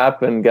thing that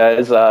happened,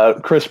 guys,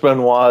 Chris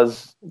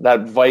Benoit's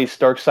that Vice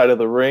Dark Side of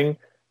the Ring.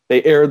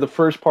 They aired the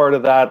first part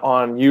of that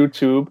on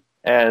YouTube,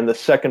 and the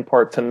second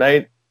part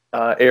tonight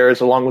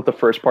airs along with the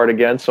first part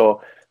again.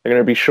 So they're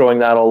going to be showing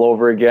that all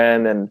over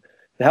again. And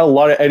they had a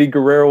lot of Eddie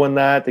Guerrero in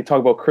that. They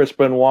talk about Chris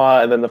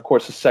Benoit, and then, of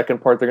course, the second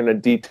part, they're going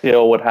to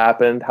detail what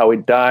happened, how he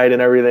died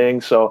and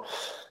everything. So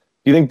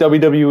do you think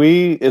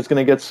WWE is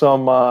going to get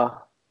some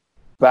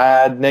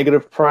bad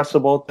negative press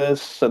about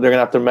this? So they're going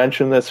to have to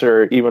mention this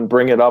or even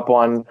bring it up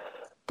on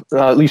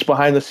at least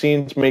behind the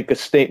scenes, make a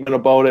statement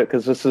about it,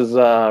 because this is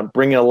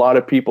bringing a lot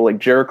of people. Like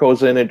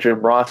Jericho's in it, Jim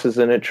Ross is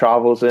in it,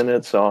 Chavo's in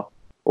it. So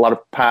a lot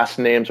of past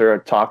names are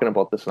talking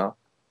about this now.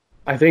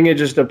 I think it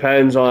just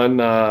depends on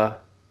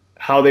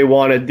how they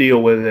want to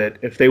deal with it.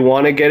 If they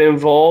want to get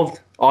involved,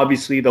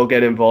 obviously they'll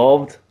get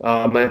involved.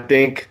 I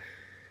think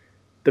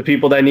the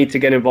people that need to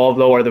get involved,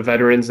 though, are the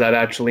veterans that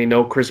actually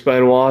know Chris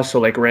Benoit. So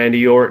like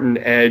Randy Orton,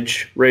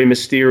 Edge, Rey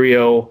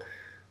Mysterio,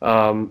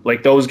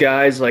 like those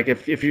guys. Like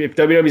if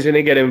WWE's going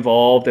to get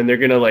involved and they're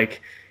going to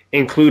like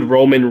include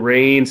Roman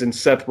Reigns and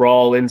Seth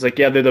Rollins, like,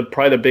 yeah, they're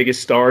probably the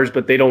biggest stars,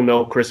 but they don't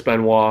know Chris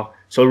Benoit.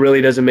 So it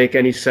really doesn't make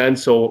any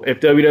sense. So if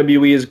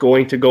WWE is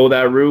going to go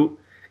that route,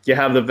 you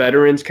have the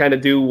veterans kind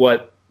of do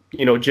what,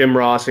 Jim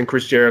Ross and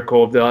Chris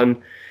Jericho have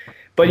done.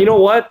 But you know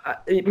what?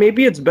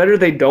 Maybe it's better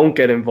they don't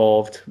get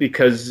involved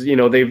because,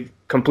 they've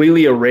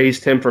completely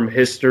erased him from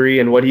history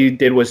and what he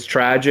did was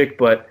tragic.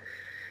 But,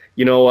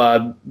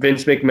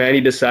 Vince McMahon,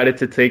 he decided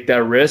to take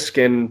that risk,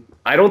 and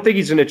I don't think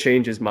he's going to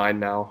change his mind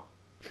now.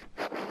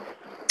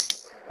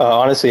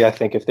 Honestly, I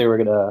think if they were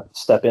going to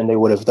step in, they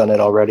would have done it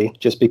already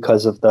just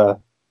because of the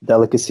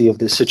delicacy of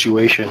this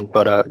situation.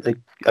 But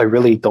I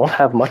really don't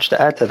have much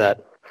to add to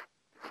that.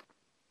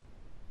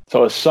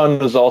 So his son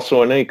is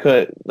also in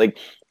it, like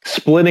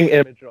splitting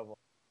image of him.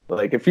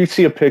 Like if you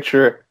see a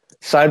picture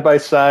side by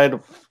side,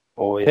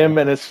 him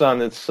and his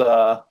son, it's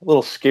a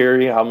little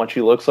scary how much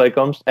he looks like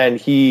him. And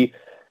he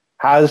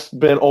has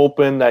been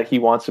open that he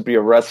wants to be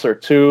a wrestler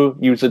too.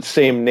 Use the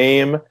same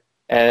name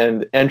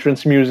and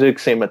entrance music,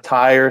 same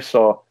attire.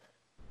 So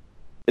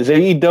is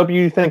AEW,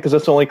 you think? Because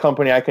that's the only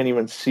company I can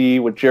even see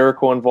with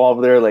Jericho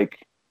involved there.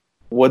 Like,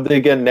 would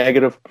they get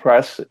negative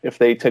press if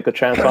they take a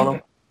chance on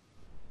him?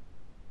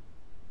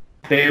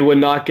 They would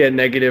not get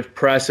negative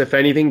press. If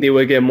anything, they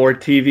would get more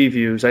TV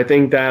views. I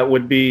think that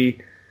would be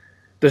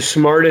the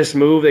smartest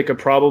move they could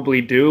probably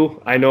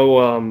do. I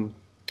know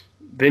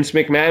Vince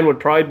McMahon would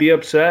probably be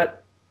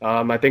upset.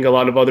 I think a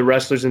lot of other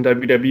wrestlers in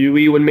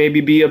WWE would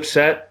maybe be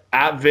upset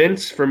at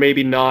Vince for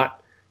maybe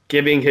not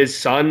giving his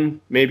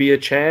son maybe a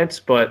chance.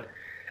 But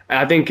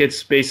I think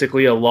it's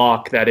basically a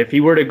lock that if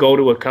he were to go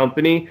to a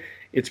company,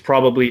 it's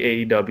probably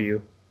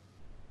AEW.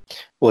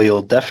 Well,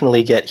 you'll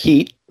definitely get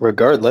heat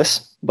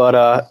regardless.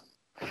 But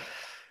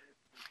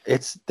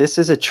this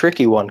is a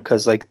tricky one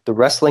because like the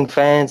wrestling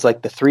fans,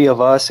 like the three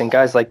of us and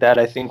guys like that,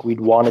 I think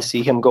we'd want to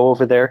see him go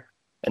over there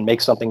and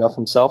make something of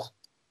himself.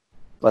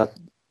 But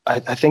I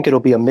think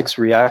it'll be a mixed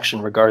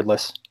reaction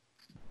regardless.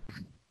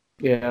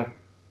 Yeah.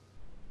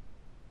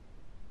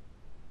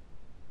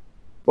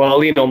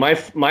 Well,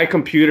 my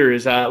computer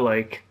is at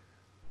like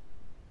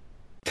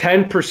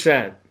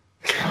 10%.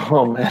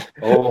 Oh man.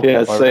 Oh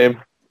yeah,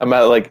 same. I'm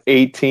at like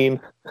 18.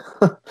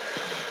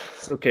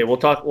 Okay, we'll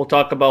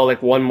talk about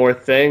like one more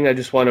thing I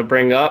just want to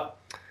bring up.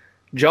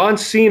 John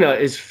Cena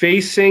is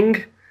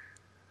facing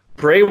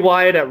Bray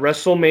Wyatt at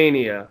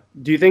WrestleMania.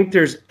 Do you think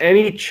there's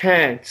any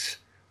chance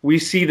we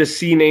see the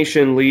C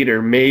Nation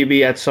leader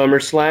maybe at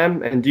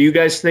SummerSlam? And do you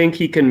guys think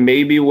he can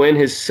maybe win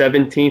his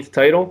 17th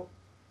title?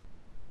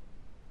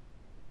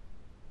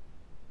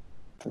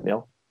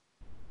 No.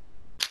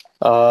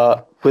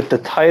 With the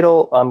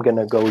title, I'm going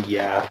to go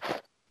yeah.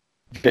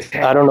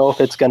 I don't know if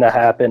it's going to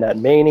happen at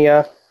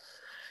Mania.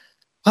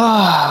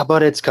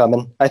 But it's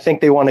coming. I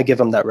think they want to give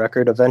him that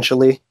record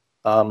eventually.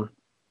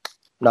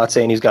 Not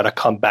saying he's got to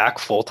come back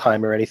full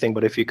time or anything,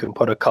 but if you can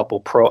put a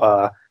couple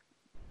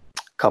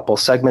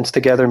segments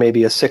together,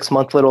 maybe a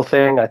 6-month little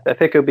thing, I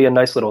think it would be a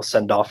nice little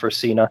send off for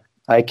Cena.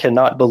 I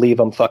cannot believe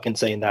I'm fucking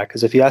saying that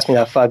because if you asked me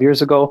that 5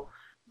 years ago,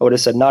 I would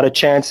have said not a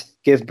chance.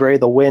 Give Bray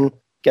the win.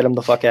 Get him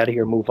the fuck out of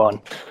here. Move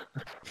on.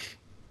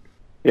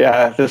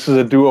 Yeah, this is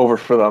a do-over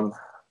for them.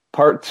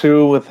 Part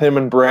 2 with him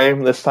and Bray.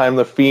 This time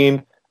the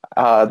Fiend.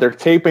 They're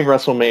taping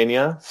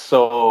WrestleMania,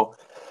 so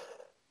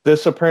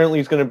this apparently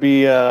is going to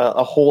be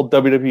a whole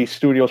WWE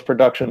Studios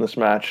production, this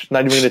match.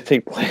 Not even going to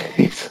take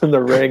place in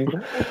the ring.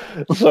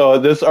 So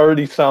this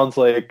already sounds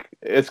like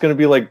it's going to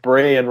be like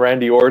Bray and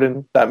Randy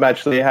Orton, that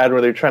match they had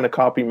where they're trying to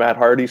copy Matt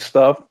Hardy's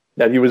stuff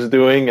that he was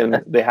doing,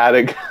 and they had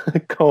to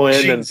go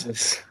in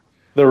Jesus. And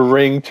the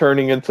ring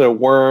turning into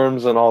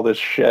worms and all this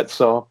shit.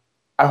 So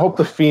I hope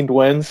the Fiend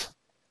wins,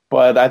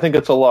 but I think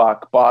it's a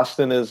lock.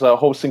 Boston is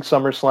hosting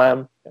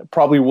SummerSlam.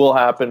 probably will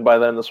happen by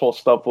then. This whole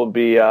stuff will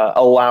be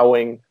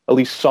allowing at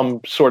least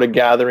some sort of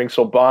gathering.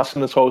 So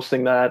Boston is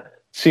hosting that.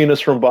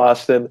 Cena's from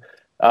Boston.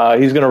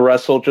 He's going to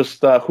wrestle.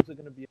 Just who's it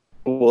going to be?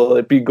 Will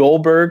it be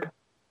Goldberg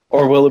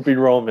or will it be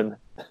Roman?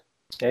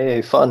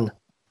 Hey, fun.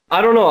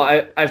 I don't know.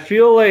 I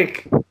feel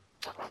like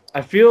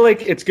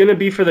it's going to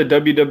be for the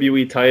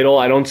WWE title.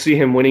 I don't see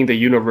him winning the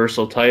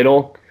Universal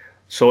title.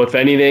 So if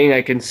anything,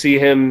 I can see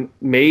him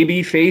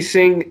maybe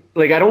facing,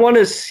 like, I don't want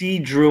to see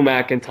Drew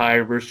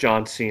McIntyre versus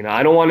John Cena.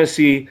 I don't want to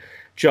see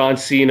John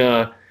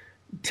Cena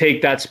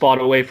take that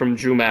spot away from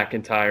Drew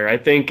McIntyre. I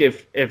think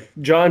if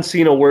John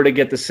Cena were to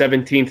get the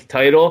 17th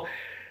title,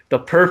 the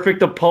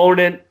perfect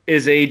opponent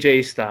is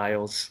AJ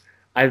Styles.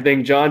 I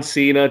think John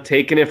Cena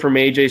taking it from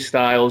AJ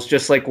Styles,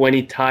 just like when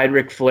he tied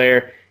Ric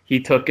Flair, he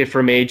took it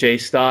from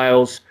AJ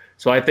Styles.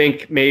 So I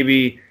think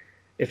maybe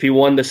if he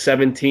won the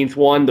 17th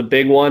one, the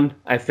big one,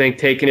 I think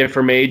taking it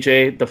from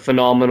AJ, the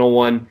phenomenal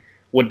one,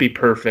 would be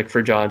perfect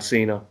for John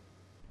Cena.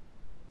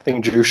 I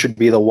think Drew should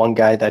be the one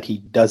guy that he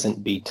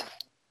doesn't beat.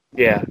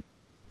 Yeah.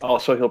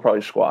 Also, he'll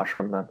probably squash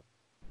from then.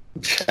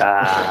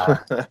 Yeah,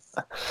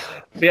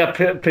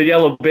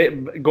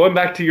 Piniello, going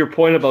back to your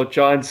point about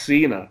John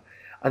Cena,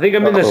 I think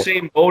I'm in the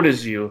same boat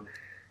as you.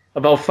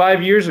 About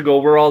 5 years ago,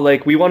 we're all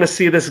like, we want to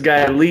see this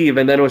guy leave.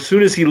 And then as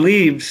soon as he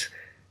leaves,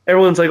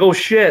 everyone's like, oh,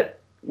 shit.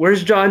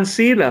 Where's John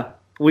Cena?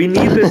 We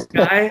need this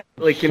guy.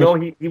 Like, you know,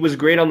 he was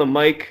great on the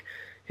mic.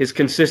 His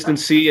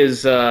consistency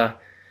is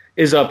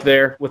up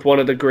there with one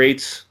of the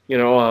greats. You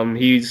know,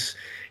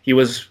 he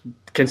was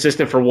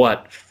consistent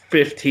for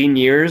 15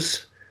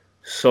 years.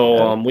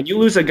 So when you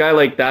lose a guy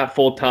like that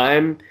full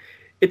time,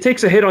 it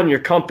takes a hit on your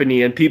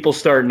company and people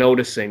start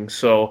noticing.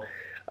 So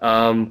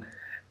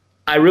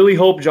I really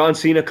hope John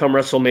Cena come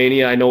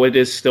WrestleMania. I know it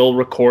is still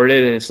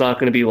recorded and it's not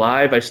going to be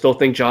live. I still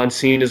think John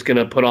Cena is going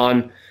to put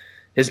on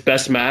his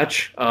best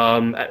match.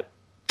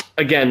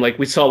 Again, like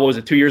we saw, what was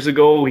it, 2 years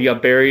ago? He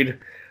got buried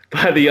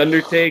by The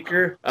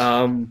Undertaker.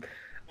 I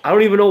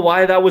don't even know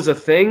why that was a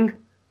thing.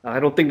 I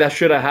don't think that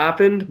should have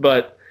happened,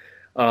 but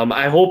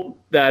I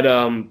hope that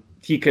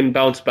he can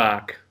bounce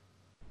back.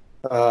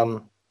 I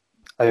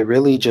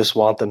really just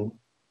want them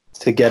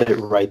to get it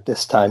right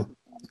this time,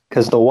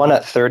 because the one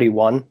at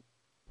 31,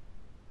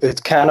 it's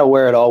kind of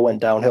where it all went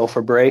downhill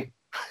for Bray,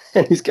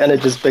 and he's kind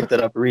of just picked it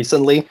up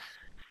recently.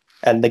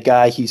 And the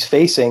guy he's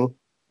facing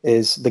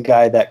is the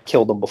guy that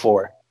killed him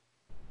before.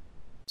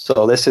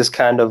 So this is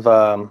kind of,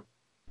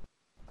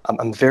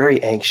 I'm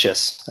very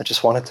anxious. I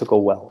just want it to go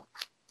well.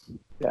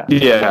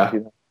 Yeah.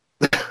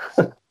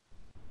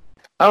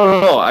 I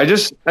don't know.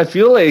 I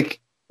feel like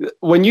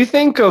when you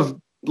think of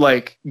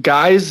like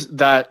guys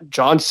that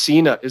John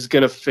Cena is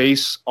going to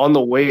face on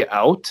the way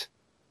out,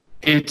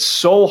 it's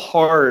so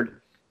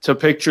hard to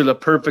picture the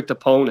perfect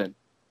opponent.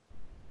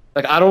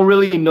 Like, I don't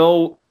really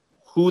know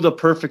who the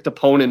perfect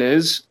opponent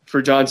is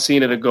for John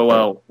Cena to go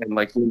out and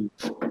like leave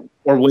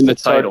or win the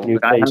title.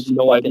 I have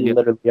no idea.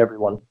 Literally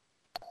everyone.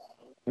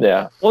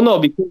 Yeah. Well, no,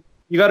 because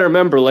you got to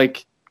remember,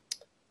 like,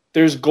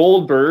 there's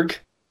Goldberg,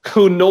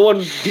 who no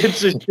one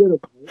gives a shit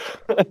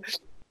about.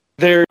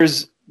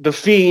 There's The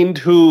Fiend,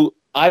 who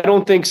I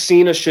don't think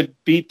Cena should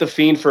beat The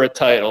Fiend for a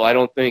title. I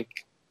don't think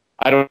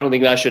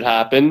that should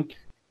happen.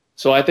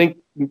 So I think,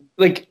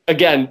 like,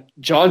 again,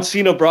 John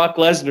Cena, Brock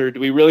Lesnar, do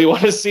we really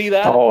want to see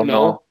that? Oh,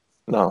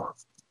 no.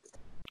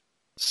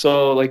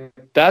 So, like,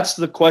 that's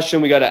the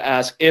question we got to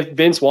ask. If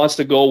Vince wants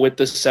to go with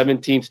the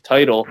 17th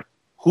title,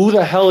 who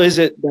the hell is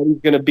it that he's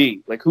going to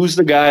be? Like, who's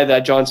the guy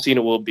that John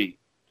Cena will be?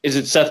 Is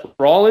it Seth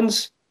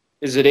Rollins?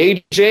 Is it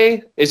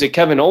AJ? Is it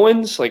Kevin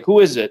Owens? Like, who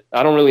is it?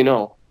 I don't really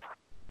know.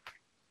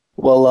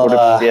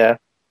 Well, yeah.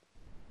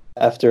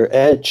 After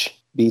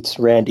Edge beats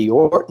Randy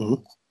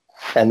Orton,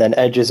 and then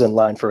Edge is in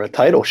line for a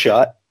title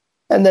shot,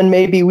 and then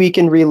maybe we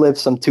can relive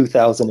some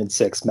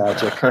 2006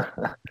 magic.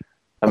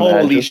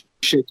 Holy shit.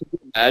 Can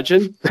you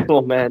imagine?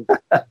 Oh, man.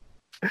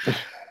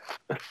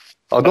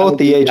 I'll go with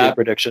the AJ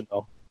prediction,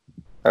 though.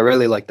 I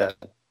really like that.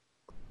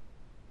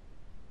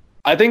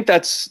 I think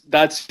that's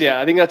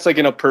like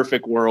in a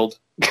perfect world.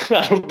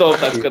 I don't know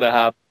if that's going to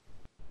happen.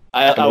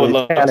 I would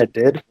love kind of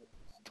did.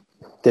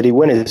 Did he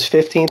win his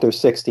 15th or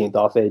 16th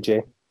off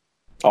AJ?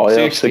 Oh,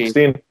 yeah,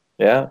 16.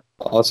 Yeah.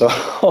 Also,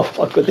 oh,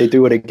 fuck, would they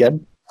do it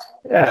again?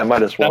 Yeah,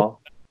 might as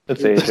well.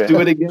 It's AJ. Let's do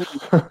it again.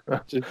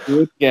 Just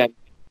do it again.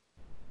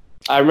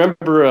 I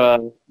remember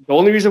the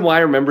only reason why I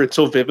remember it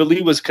so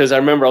vividly was because I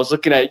remember I was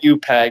looking at you,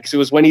 Pags. It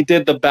was when he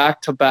did the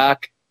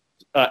back-to-back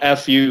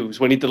FUs,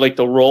 when he did like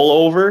the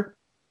rollover.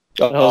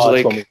 I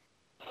was like,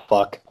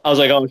 fuck. I was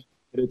like, oh,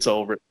 it's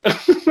over.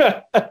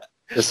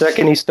 The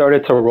second he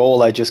started to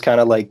roll, I just kind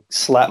of like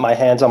slapped my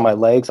hands on my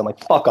legs. I'm like,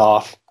 fuck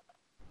off.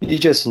 You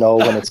just know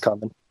when it's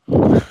coming.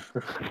 Did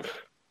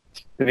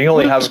he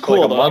only have it for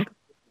like a month?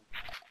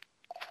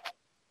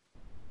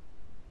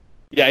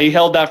 Yeah, he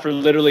held that for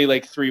literally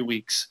like 3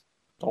 weeks.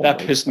 Oh, that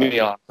pissed me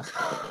off.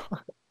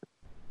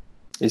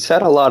 He's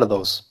had a lot of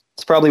those.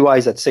 It's probably why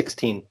he's at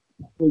 16.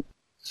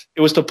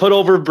 It was to put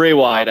over Bray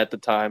Wyatt at the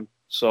time,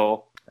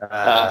 so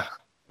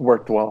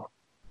worked well.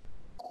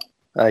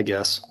 I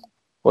guess.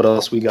 What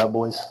else we got,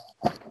 boys?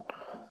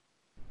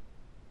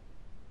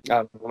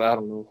 I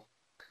don't know.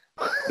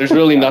 There's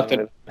really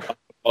nothing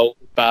about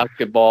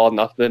basketball,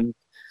 nothing.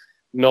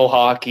 No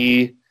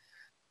hockey.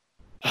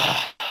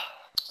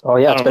 Oh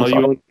yeah, I it's don't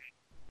been know. fun.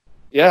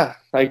 Yeah,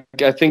 I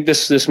think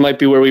this might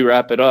be where we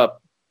wrap it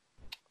up.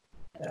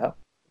 Yeah,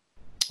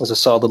 it was a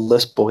solid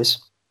list, boys.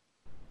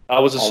 That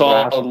was a All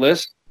solid right.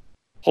 list.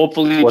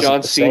 Hopefully, Wasn't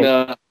John the same.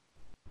 Cena.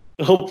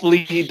 Hopefully,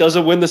 he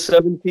doesn't win the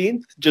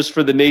 17th just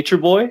for the Nature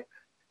Boy.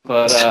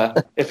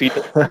 But if he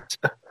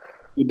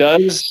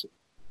does,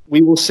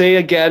 we will say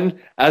again,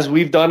 as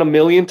we've done a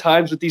million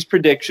times with these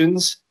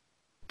predictions,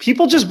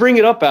 people just bring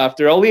it up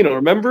after. Alina,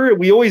 remember,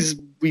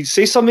 we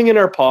say something in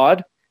our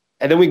pod,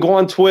 and then we go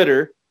on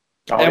Twitter,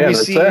 and we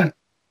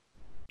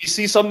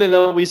see something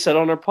that we said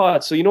on our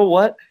pod. So you know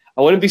what?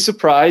 I wouldn't be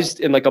surprised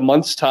in like a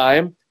month's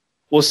time,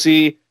 we'll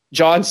see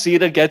John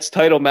Cena gets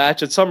title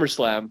match at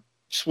SummerSlam.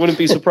 Just wouldn't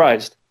be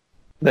surprised.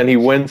 Then he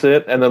wins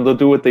it, and then they'll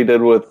do what they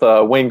did with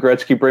Wayne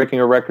Gretzky breaking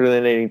a record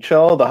in the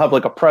NHL. They'll have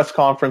like a press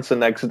conference the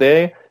next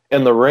day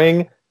in the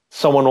ring.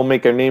 Someone will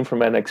make their name from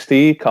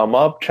NXT, come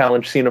up,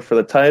 challenge Cena for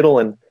the title,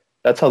 and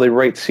that's how they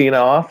write Cena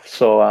off.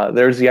 So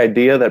there's the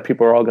idea that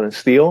people are all going to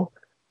steal.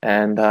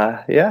 And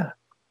yeah.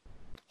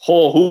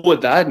 Oh, who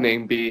would that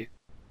name be?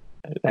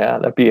 Yeah,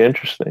 that'd be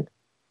interesting.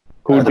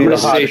 Who would be the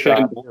hot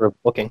shot?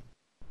 Booking.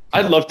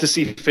 I'd love to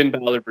see Finn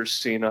Balor versus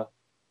Cena.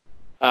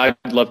 I'd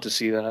love to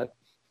see that.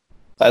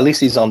 At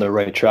least he's on the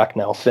right track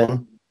now,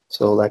 Finn.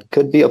 So that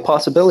could be a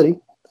possibility.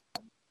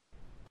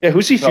 Yeah,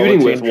 who's he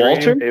feuding with? Velveteen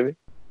Walter? Dream, maybe.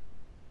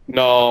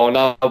 No,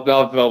 not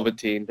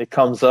Velveteen. It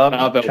comes up,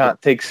 Not Velveteen.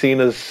 takes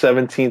Cena's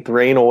 17th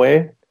reign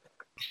away.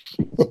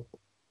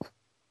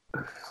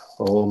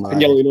 Oh my!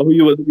 And yeah, you know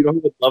who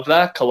would love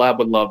that? Collab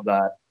would love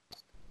that.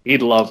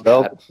 He'd love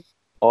Nope. that.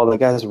 Oh, the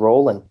guy's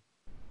rolling.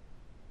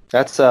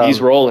 That's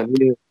He's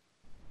rolling.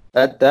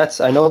 That's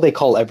I know they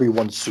call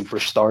everyone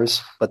superstars,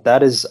 but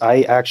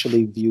I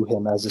actually view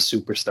him as a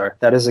superstar.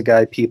 That is a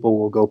guy people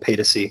will go pay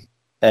to see.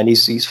 And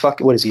he's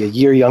fucking, what is he, a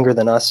year younger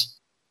than us?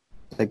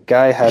 The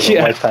guy has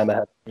a lifetime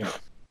ahead.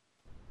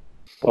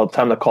 Well,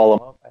 time to call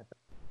him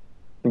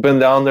up. Been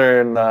down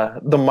there in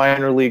the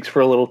minor leagues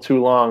for a little too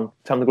long.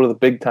 Time to go to the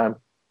big time.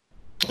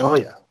 Oh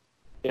yeah.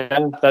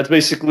 Yeah, that's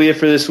basically it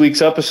for this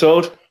week's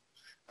episode.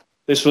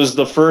 This was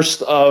the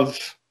first of,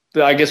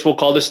 I guess we'll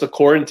call this the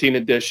quarantine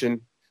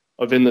edition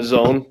of In the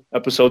Zone,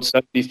 episode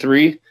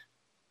 73.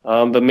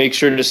 But make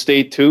sure to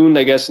stay tuned.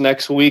 I guess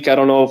next week, I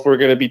don't know if we're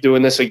going to be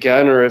doing this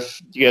again or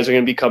if you guys are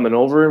going to be coming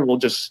over. We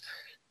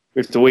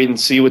have to wait and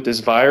see with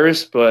this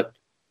virus, but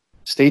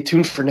stay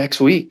tuned for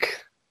next week.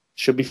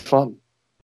 Should be fun.